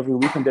learning every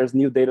week and there's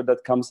new data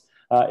that comes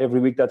every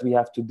week that we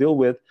have to deal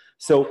with.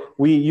 So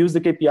we use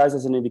the KPIs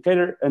as an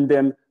indicator, and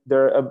then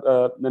there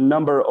are a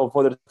number of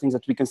other things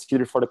that we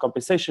consider for the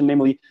compensation,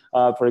 namely,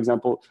 for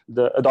example,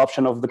 the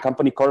adoption of the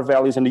company core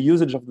values and the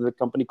usage of the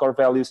company core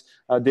values,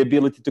 the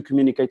ability to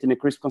communicate in a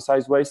crisp,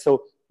 concise way.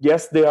 So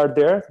yes, they are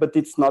there, but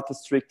it's not a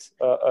strict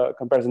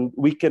comparison.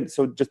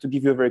 So just to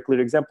give you a very clear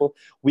example,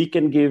 we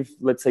can give,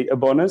 let's say, a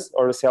bonus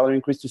or a salary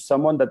increase to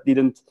someone that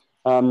didn't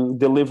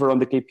deliver on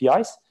the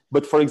KPIs,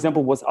 but for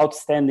example, was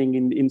outstanding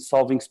in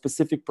solving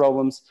specific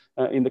problems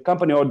in the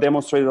company or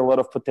demonstrated a lot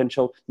of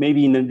potential,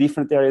 maybe in a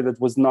different area that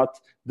was not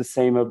the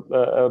same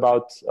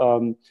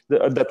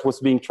that was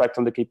being tracked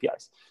on the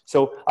KPIs.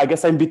 So I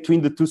guess I'm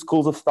between the two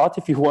schools of thought,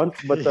 if you want,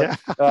 but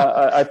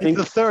I think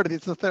it's the third.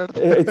 It's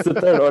the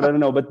third, or I don't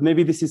know, but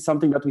maybe this is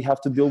something that we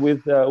have to deal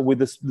with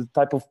the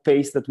type of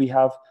pace that we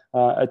have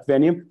at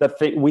Vaniam.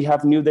 We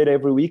have new data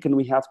every week, and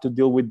we have to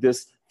deal with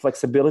this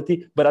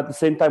flexibility. But at the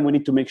same time, we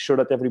need to make sure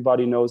that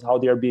everybody knows how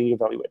they are being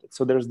evaluated.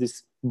 So there's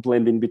this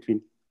blend in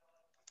between.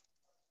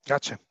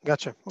 Gotcha.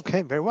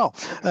 Okay, very well.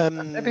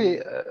 Maybe,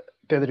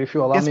 Pedro, if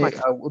you allow me,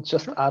 I would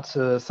just add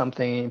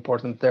something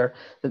important there,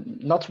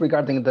 not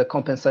regarding the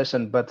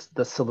compensation, but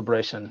the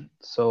celebration.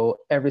 So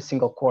every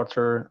single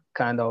quarter,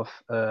 kind of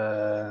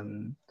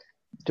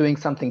doing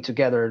something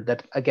together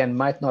that, again,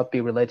 might not be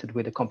related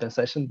with the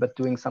compensation, but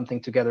doing something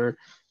together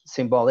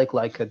symbolic,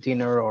 like a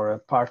dinner or a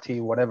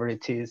party, whatever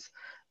it is,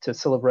 to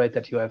celebrate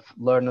that you have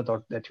learned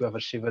or that you have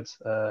achieved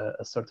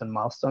a certain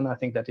milestone. I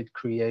think that it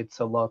creates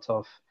a lot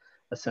of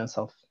a sense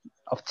of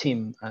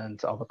team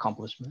and of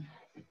accomplishment.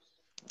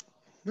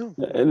 No.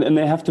 And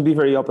they have to be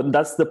very open.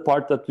 That's the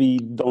part that we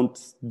don't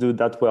do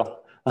that well.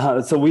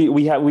 So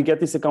we get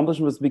these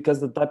accomplishments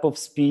because the type of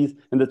speed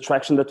and the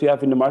traction that we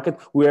have in the market,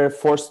 we are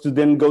forced to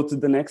then go to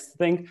the next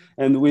thing.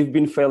 And we've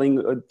been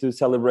failing to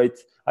celebrate,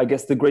 I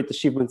guess, the great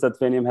achievements that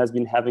Veniam has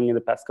been having in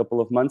the past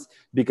couple of months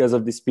because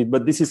of this speed.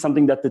 But this is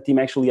something that the team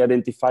actually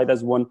identified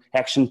as one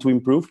action to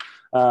improve.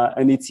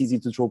 And it's easy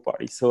to throw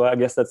parties. So I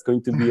guess that's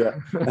going to be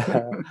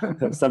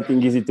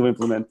something easy to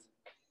implement.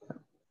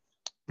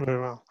 Very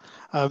well.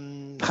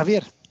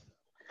 Javier,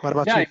 what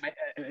about you?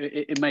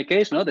 In my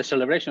case, the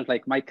celebrations,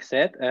 like Mike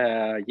said,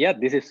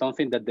 this is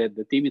something that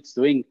the team is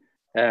doing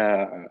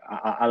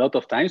a lot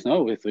of times,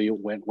 with you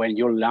when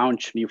you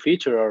launch new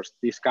features,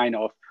 this kind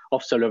of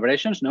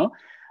celebrations,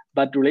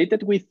 But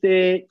related with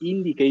the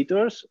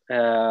indicators,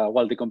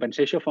 the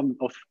compensation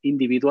of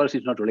individuals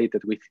is not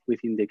related with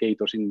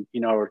indicators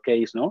in our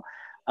case,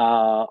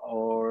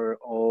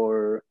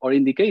 or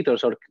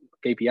indicators or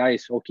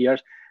KPIs,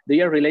 OKRs,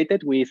 they are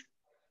related with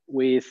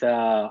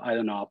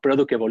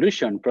product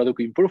evolution, product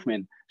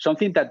improvement,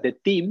 something that the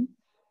team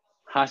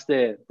has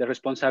the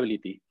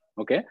responsibility.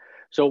 Okay,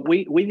 so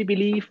we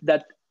believe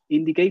that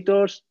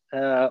indicators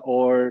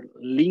or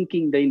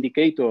linking the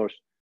indicators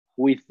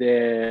with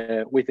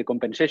the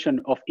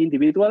compensation of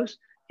individuals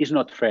is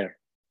not fair.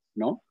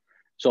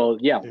 So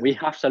we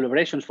have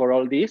celebrations for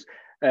all this,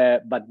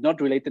 but not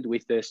related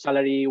with the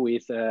salary,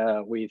 with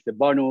the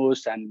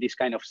bonus and this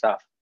kind of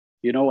stuff.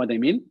 You know what I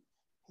mean?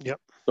 Yep.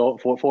 So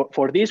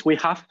for this, we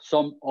have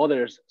some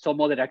other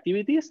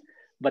activities,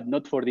 but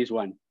not for this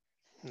one.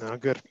 No,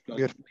 good.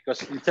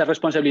 Because it's a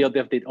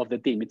responsibility of the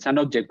team. It's an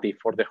objective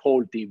for the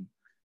whole team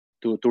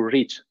to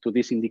reach to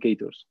these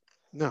indicators.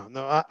 No,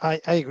 I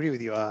agree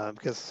with you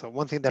because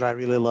one thing that I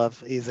really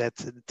love is that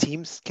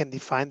teams can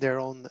define their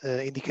own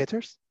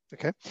indicators.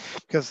 Okay,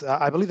 because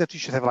I believe that you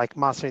should have like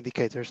master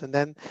indicators, and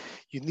then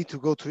you need to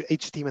go to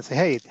each team and say,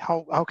 hey,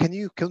 how can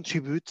you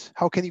contribute?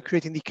 How can you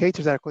create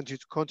indicators that are going to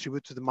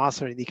contribute to the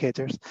master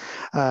indicators?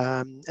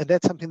 And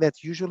that's something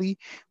that usually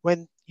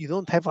when you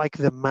don't have like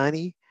the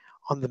money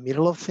on the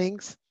middle of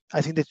things,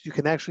 I think that you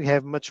can actually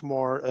have much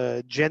more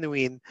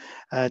genuine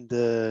and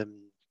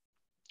and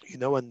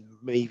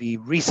maybe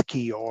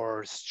risky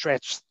or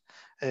stretched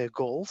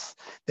goals.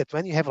 That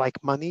when you have like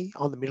money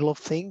on the middle of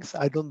things,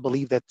 I don't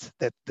believe that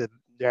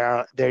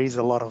there is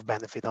a lot of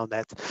benefit on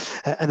that.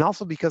 And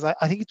also because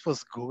I think it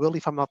was Google,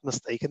 if I'm not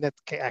mistaken, that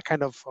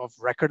kind of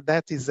record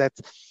that is that,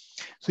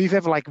 so if you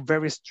have like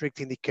very strict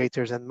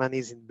indicators and money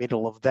is in the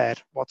middle of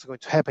that, what's going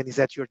to happen is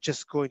that you're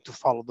just going to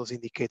follow those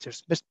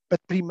indicators,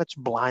 but pretty much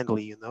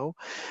blindly, and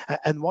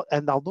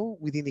although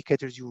with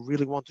indicators you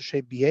really want to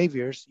shape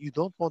behaviors, you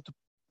don't want to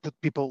put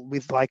people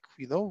with like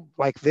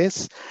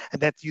this,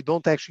 and that you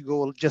don't actually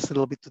go just a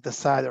little bit to the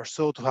side or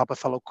so to help a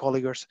fellow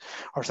colleague or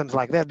something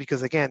like that,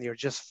 because again, you're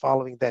just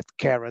following that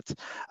carrot.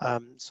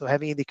 So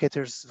having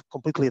indicators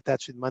completely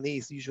attached with money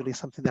is usually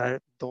something that I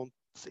don't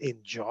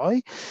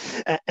enjoy.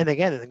 And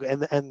again,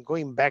 and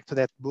going back to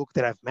that book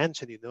that I've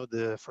mentioned,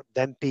 from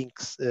Dan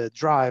Pink's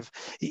Drive,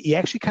 he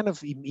actually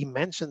he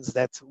mentions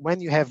that when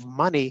you have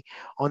money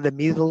on the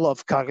middle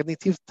of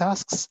cognitive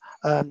tasks,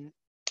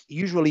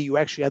 usually you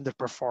actually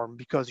underperform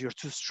because you're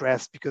too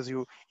stressed, because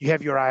you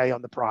have your eye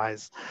on the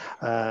prize.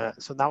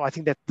 So now I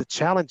think that the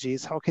challenge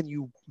is, how can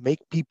you make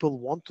people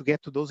want to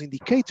get to those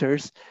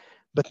indicators,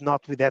 but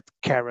not with that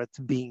carrot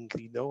being,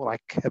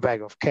 like a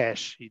bag of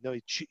cash.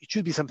 It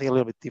should be something a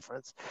little bit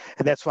different.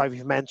 And that's why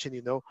we've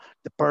mentioned, the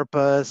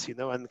purpose,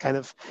 and kind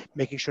of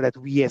making sure that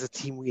we as a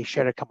team, we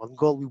share a common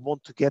goal. We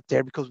want to get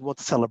there because we want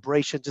a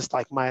celebration, just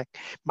like Mike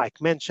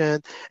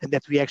mentioned, and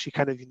that we actually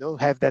kind of,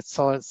 have that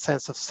solid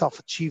sense of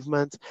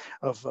self-achievement,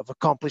 of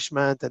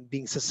accomplishment and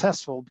being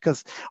successful,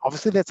 because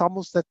obviously that's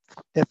almost that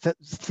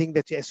thing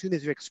that as soon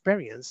as you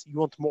experience, you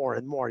want more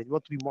and more, and you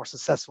want to be more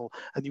successful,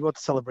 and you want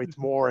to celebrate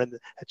more and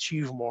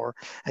achieve more,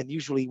 and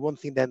usually one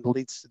thing then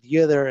leads to the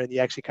other, and you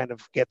actually kind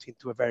of get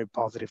into a very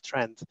positive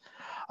trend.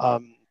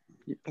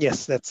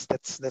 Yes, that's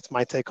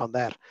my take on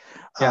that.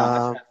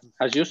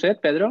 As you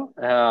said, Pedro,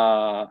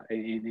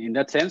 in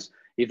that sense,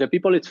 if the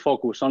people is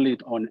focused only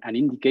on an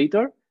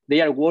indicator,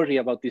 they are worried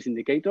about this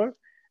indicator,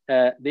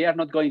 they are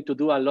not going to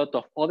do a lot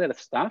of other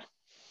stuff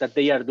that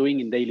they are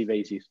doing in daily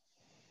basis.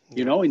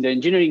 In the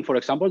engineering, for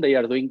example, they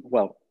are doing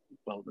well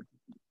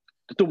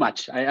too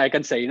much, I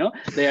can say.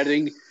 They are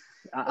doing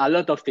a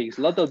lot of things,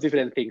 a lot of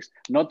different things.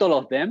 Not all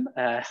of them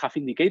have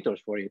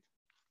indicators for it.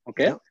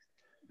 Okay,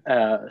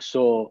 this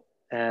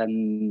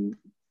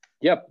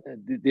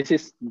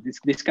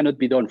cannot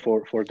be done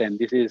for them.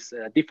 This is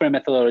a different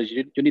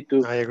methodology. You need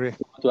to. I agree.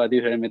 To a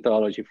different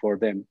methodology for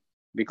them,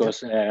 because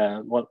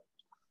to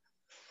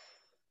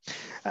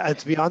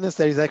be honest,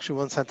 there is actually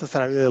one sentence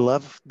that I really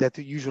love that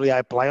usually I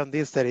apply on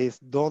this. That is,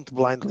 don't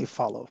blindly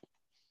follow.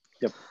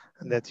 Yep.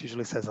 And that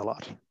usually says a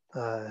lot.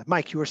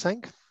 Mike, you were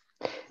saying?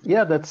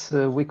 Yeah, that's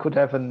we could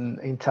have an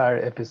entire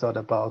episode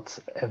about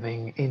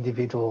having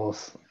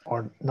individuals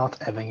or not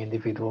having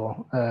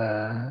individual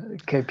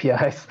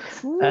KPIs.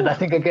 And I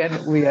think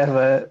again we have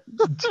a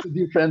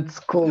different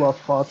school of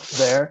thought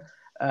there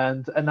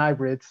and an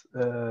hybrid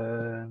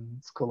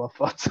school of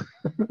thought.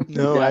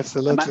 No, Yeah.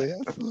 absolutely.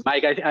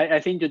 Mike, I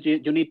think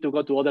you need to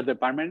go to other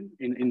department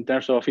in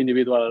terms of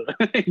individual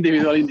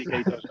individual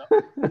indicators, no?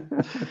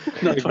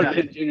 Not for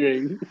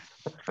engineering.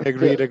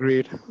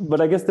 Agreed.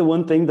 But I guess the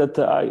one thing that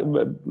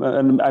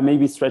and I may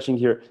be stretching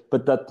here,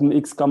 but that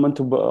makes common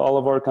to all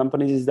of our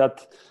companies is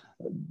that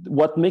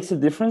what makes a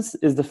difference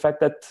is the fact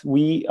that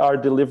we are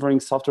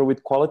delivering software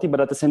with quality, but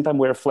at the same time,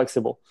 we're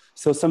flexible.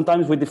 So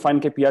sometimes we define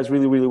KPIs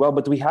really, really well,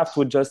 but we have to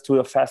adjust to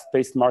a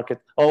fast-paced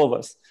market, all of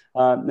us.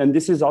 And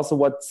this is also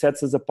what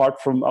sets us apart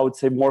from, I would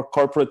say, more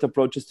corporate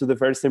approaches to the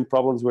very same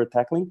problems we're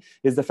tackling,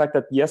 is the fact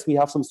that, yes, we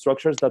have some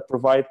structures that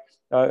provide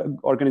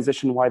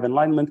organization-wide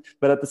alignment,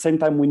 but at the same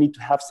time, we need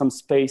to have some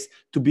space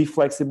to be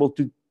flexible,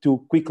 to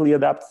quickly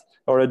adapt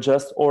or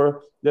adjust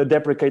or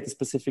deprecate a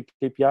specific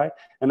KPI.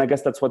 And I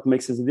guess that's what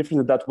makes us a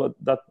difference.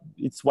 That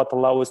it's what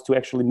allows us to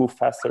actually move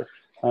faster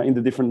in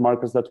the different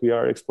markets that we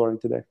are exploring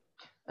today.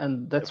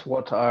 And that's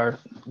what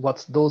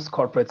those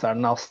corporates are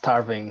now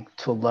starving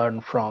to learn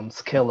from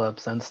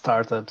scale-ups and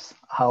startups,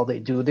 how they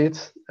do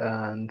it,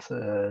 and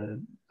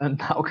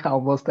now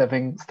almost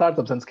having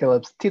startups and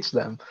scale-ups teach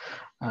them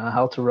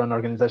how to run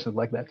organizations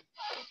like that.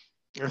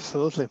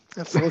 Absolutely.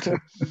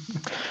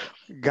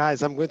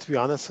 Guys, I'm going to be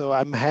honest. So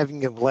I'm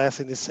having a blast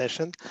in this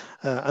session.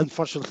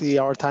 Unfortunately,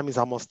 our time is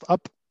almost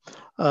up.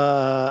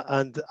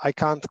 And I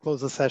can't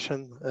close the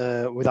session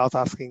without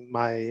asking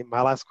my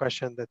last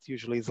question that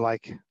usually is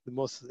like the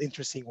most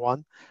interesting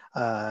one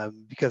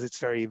because it's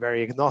very,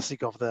 very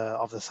agnostic of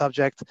the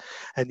subject.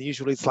 And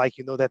usually it's like,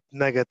 that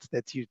nugget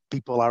that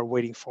people are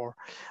waiting for.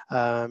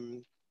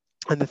 And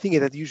the thing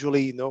is that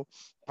usually,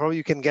 probably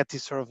you can get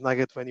this sort of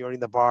nugget when you're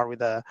in the bar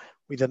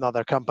with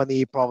another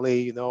company,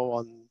 probably,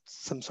 on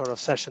some sort of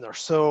session or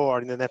so,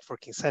 or in a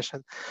networking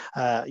session.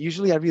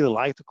 Usually I really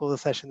like to close the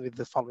session with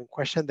the following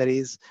question. That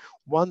is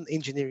one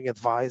engineering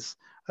advice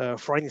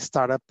for any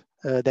startup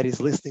that is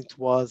listening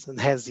to us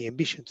and has the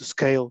ambition to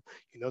scale,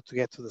 to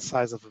get to the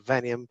size of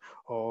Vaniam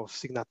or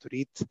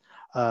Signaturit.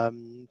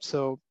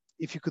 So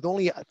if you could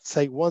only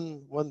say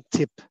one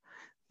tip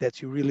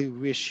that you really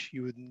wish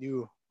you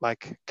knew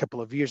like a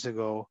couple of years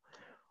ago,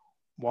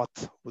 what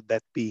would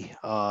that be?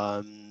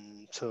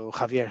 So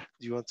Javier,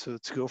 do you want to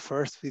go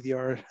first with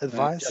your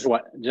advice?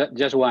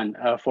 Just one.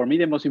 For me,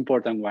 the most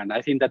important one.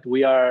 I think that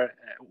we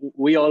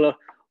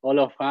all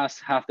of us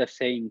have the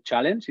same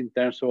challenge in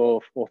terms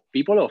of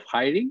people, of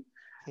hiring.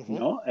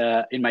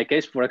 Mm-hmm. In my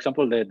case, for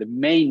example, the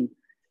main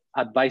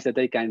advice that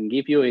I can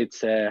give you,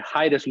 it's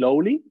hire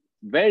slowly,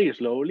 very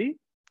slowly,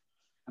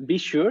 and be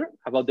sure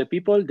about the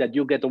people that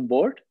you get on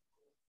board.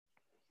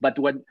 But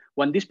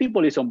when these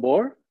people is on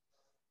board,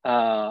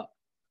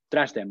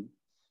 trust them.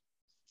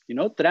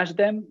 Trust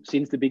them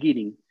since the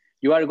beginning.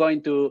 You are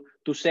going to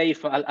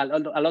save a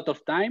lot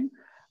of time,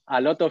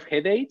 a lot of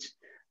headaches,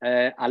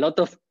 a lot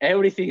of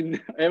everything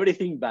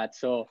bad.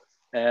 So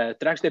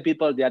trust the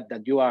people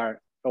that you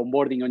are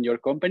onboarding on your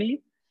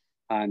company.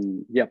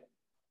 And yeah,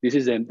 this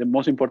is the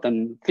most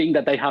important thing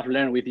that I have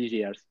learned with these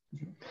years.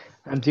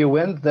 And you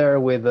went there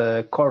with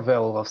a core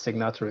value of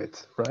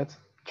Signaturit, right?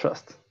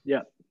 Trust.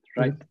 Yeah,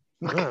 right.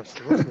 No,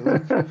 absolutely.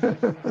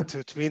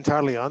 To be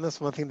entirely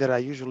honest, one thing that I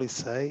usually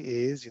say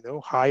is,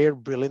 hire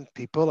brilliant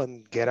people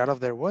and get out of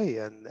their way.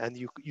 And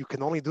you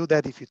can only do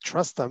that if you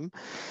trust them.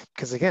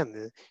 Because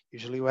again,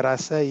 usually what I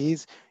say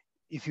is,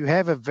 if you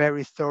have a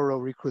very thorough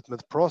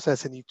recruitment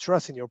process and you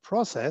trust in your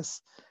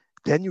process,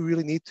 then you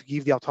really need to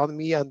give the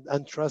autonomy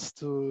and trust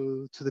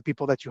to the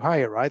people that you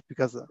hire, right?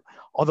 Because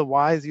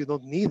otherwise you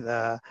don't need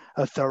a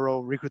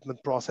thorough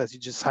recruitment process. You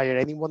just hire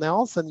anyone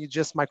else and you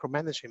just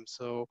micromanage him.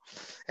 So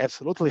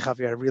absolutely,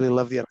 Javier, I really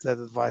love that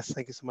advice.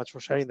 Thank you so much for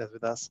sharing that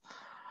with us.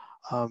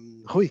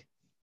 Rui,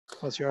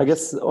 what's yours? I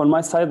guess on my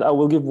side, I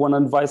will give one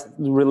advice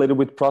related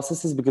with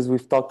processes because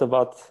we've talked a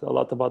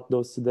lot about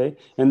those today.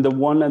 And the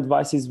one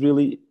advice is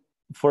really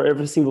for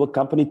every single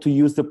company to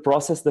use the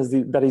process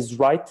that is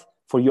right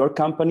for your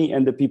company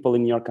and the people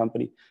in your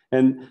company.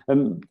 And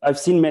I've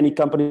seen many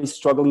companies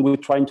struggling with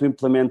trying to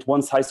implement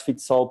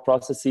one-size-fits-all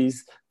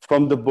processes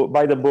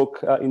by the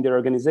book in their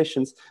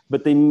organizations,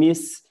 but they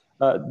miss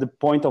the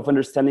point of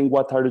understanding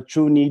what are the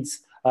true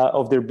needs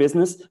of their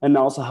business and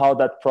also how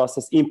that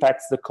process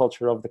impacts the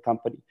culture of the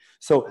company.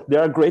 So there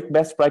are great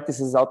best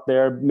practices out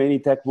there, many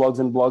tech blogs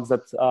and blogs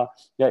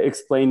that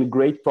explain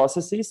great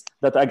processes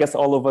that I guess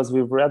all of us,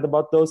 we've read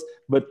about those,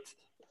 but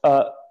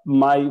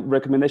my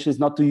recommendation is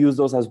not to use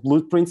those as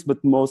blueprints,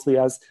 but mostly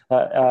as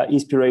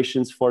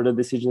inspirations for the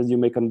decisions you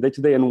make on the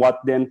day-to-day and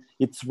what then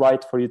it's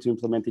right for you to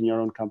implement in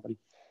your own company.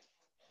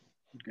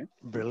 Okay.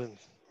 Brilliant.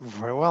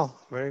 Very well.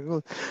 Very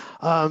good.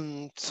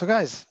 So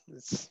guys,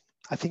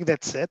 I think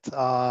that's it.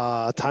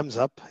 Time's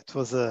up. It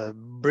was a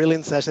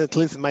brilliant session, at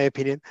least in my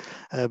opinion.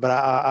 But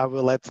I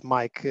will let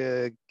Mike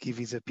give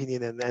his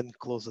opinion and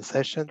close the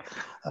session.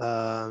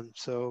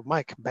 So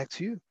Mike, back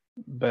to you.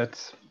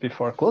 But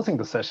before closing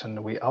the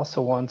session, we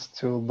also want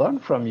to learn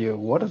from you.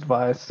 What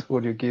advice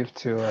would you give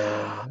to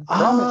a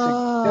promising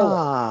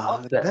skiller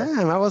out there?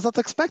 Damn, I was not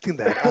expecting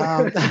that.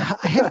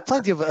 I have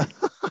plenty of.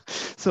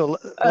 So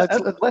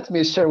let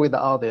me share with the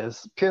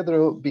audience.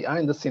 Pedro,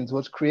 behind the scenes,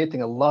 was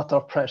creating a lot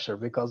of pressure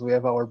because we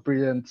have our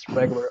brilliant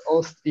regular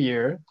host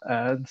here,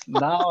 and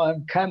now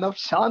I'm kind of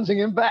challenging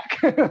him back.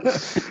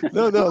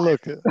 No,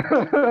 look,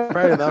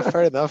 fair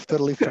enough,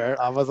 totally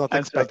fair. I was not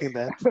expecting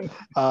that.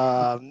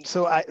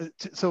 So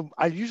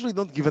I usually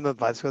don't give an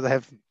advice because I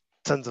have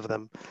tons of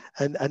them,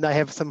 and I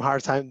have some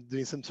hard time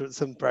doing some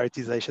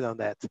prioritization on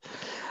that.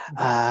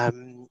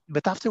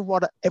 But after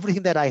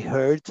everything that I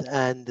heard,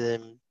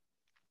 and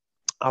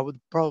I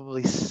would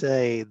probably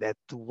say that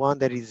the one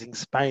that is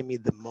inspiring me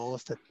the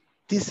most at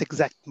this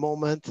exact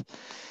moment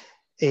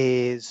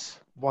is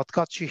what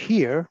got you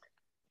here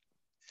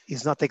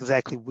is not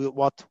exactly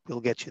what will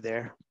get you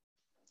there.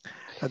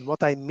 And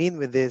what I mean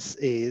with this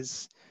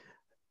is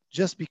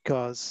just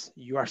because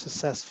you are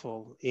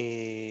successful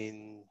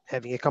in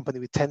having a company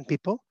with 10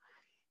 people,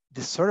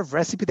 the sort of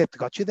recipe that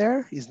got you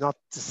there is not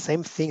the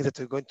same thing that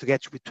are going to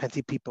get you with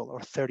 20 people or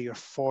 30 or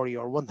 40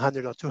 or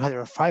 100 or 200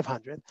 or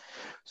 500.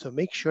 So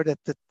make sure that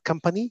the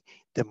company,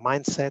 the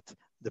mindset,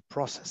 the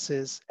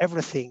processes,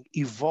 everything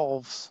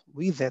evolves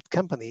with that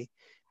company,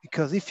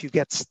 because if you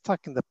get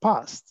stuck in the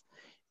past,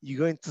 you're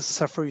going to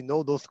suffer,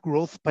 those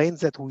growth pains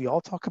that we all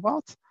talk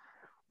about,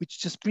 which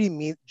just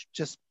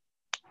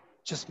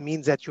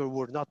means that you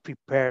were not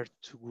prepared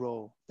to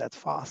grow that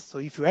fast. So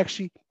if you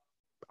actually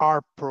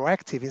are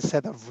proactive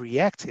instead of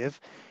reactive,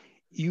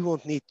 you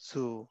won't need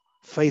to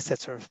face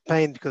that sort of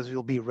pain because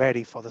you'll be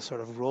ready for the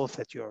sort of growth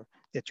that you're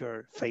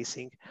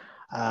facing.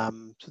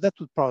 So that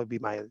would probably be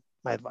my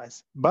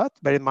advice. But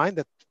bear in mind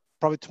that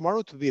probably tomorrow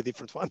it will be a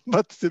different one,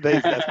 but today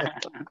is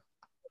that one.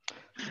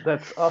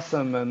 That's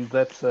awesome, and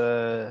that's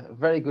a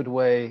very good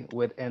way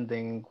with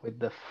ending with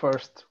the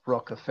first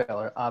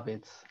Rockefeller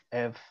habits.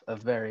 Have a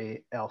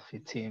very healthy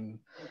team,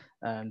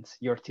 and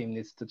your team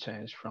needs to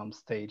change from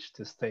stage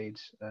to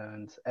stage,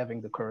 and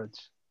having the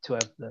courage to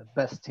have the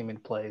best team in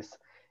place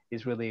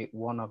is really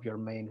one of your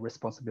main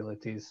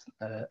responsibilities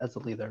as a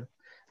leader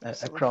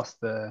across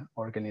the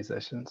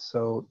organization.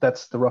 So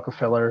that's the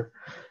Rockefeller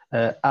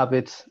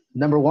habit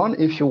number one.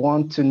 If you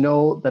want to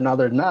know the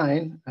other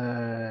 9,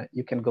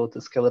 you can go to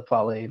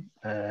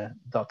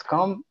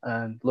scaleupvalley.com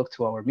and look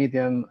to our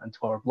Medium and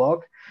to our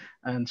blog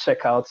and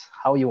check out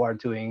how you are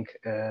doing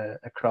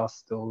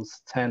across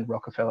those 10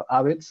 Rockefeller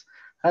habits,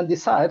 and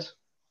decide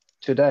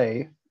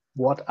today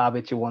what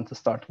habit you want to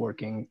start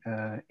working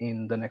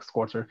in the next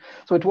quarter.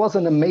 So it was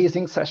an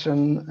amazing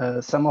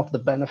session. Some of the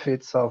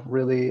benefits of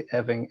really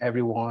having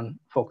everyone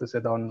focused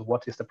on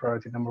what is the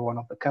priority number 1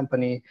 of the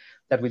company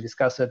that we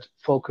discussed: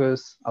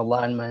 focus,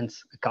 alignment,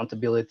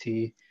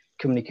 accountability,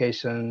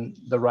 communication,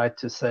 the right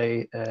to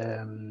say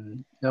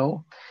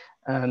no.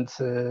 And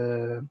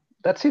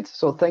that's it.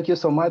 So thank you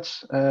so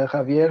much,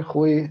 Javier,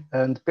 Rui,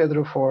 and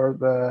Pedro, for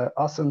the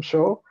awesome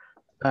show.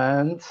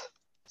 And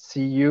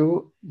see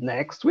you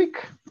next week.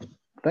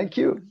 Thank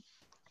you.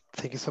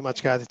 Thank you so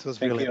much, guys. It was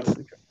brilliant.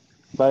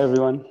 Bye,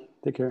 everyone.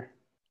 Take care.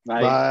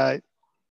 Bye. Bye.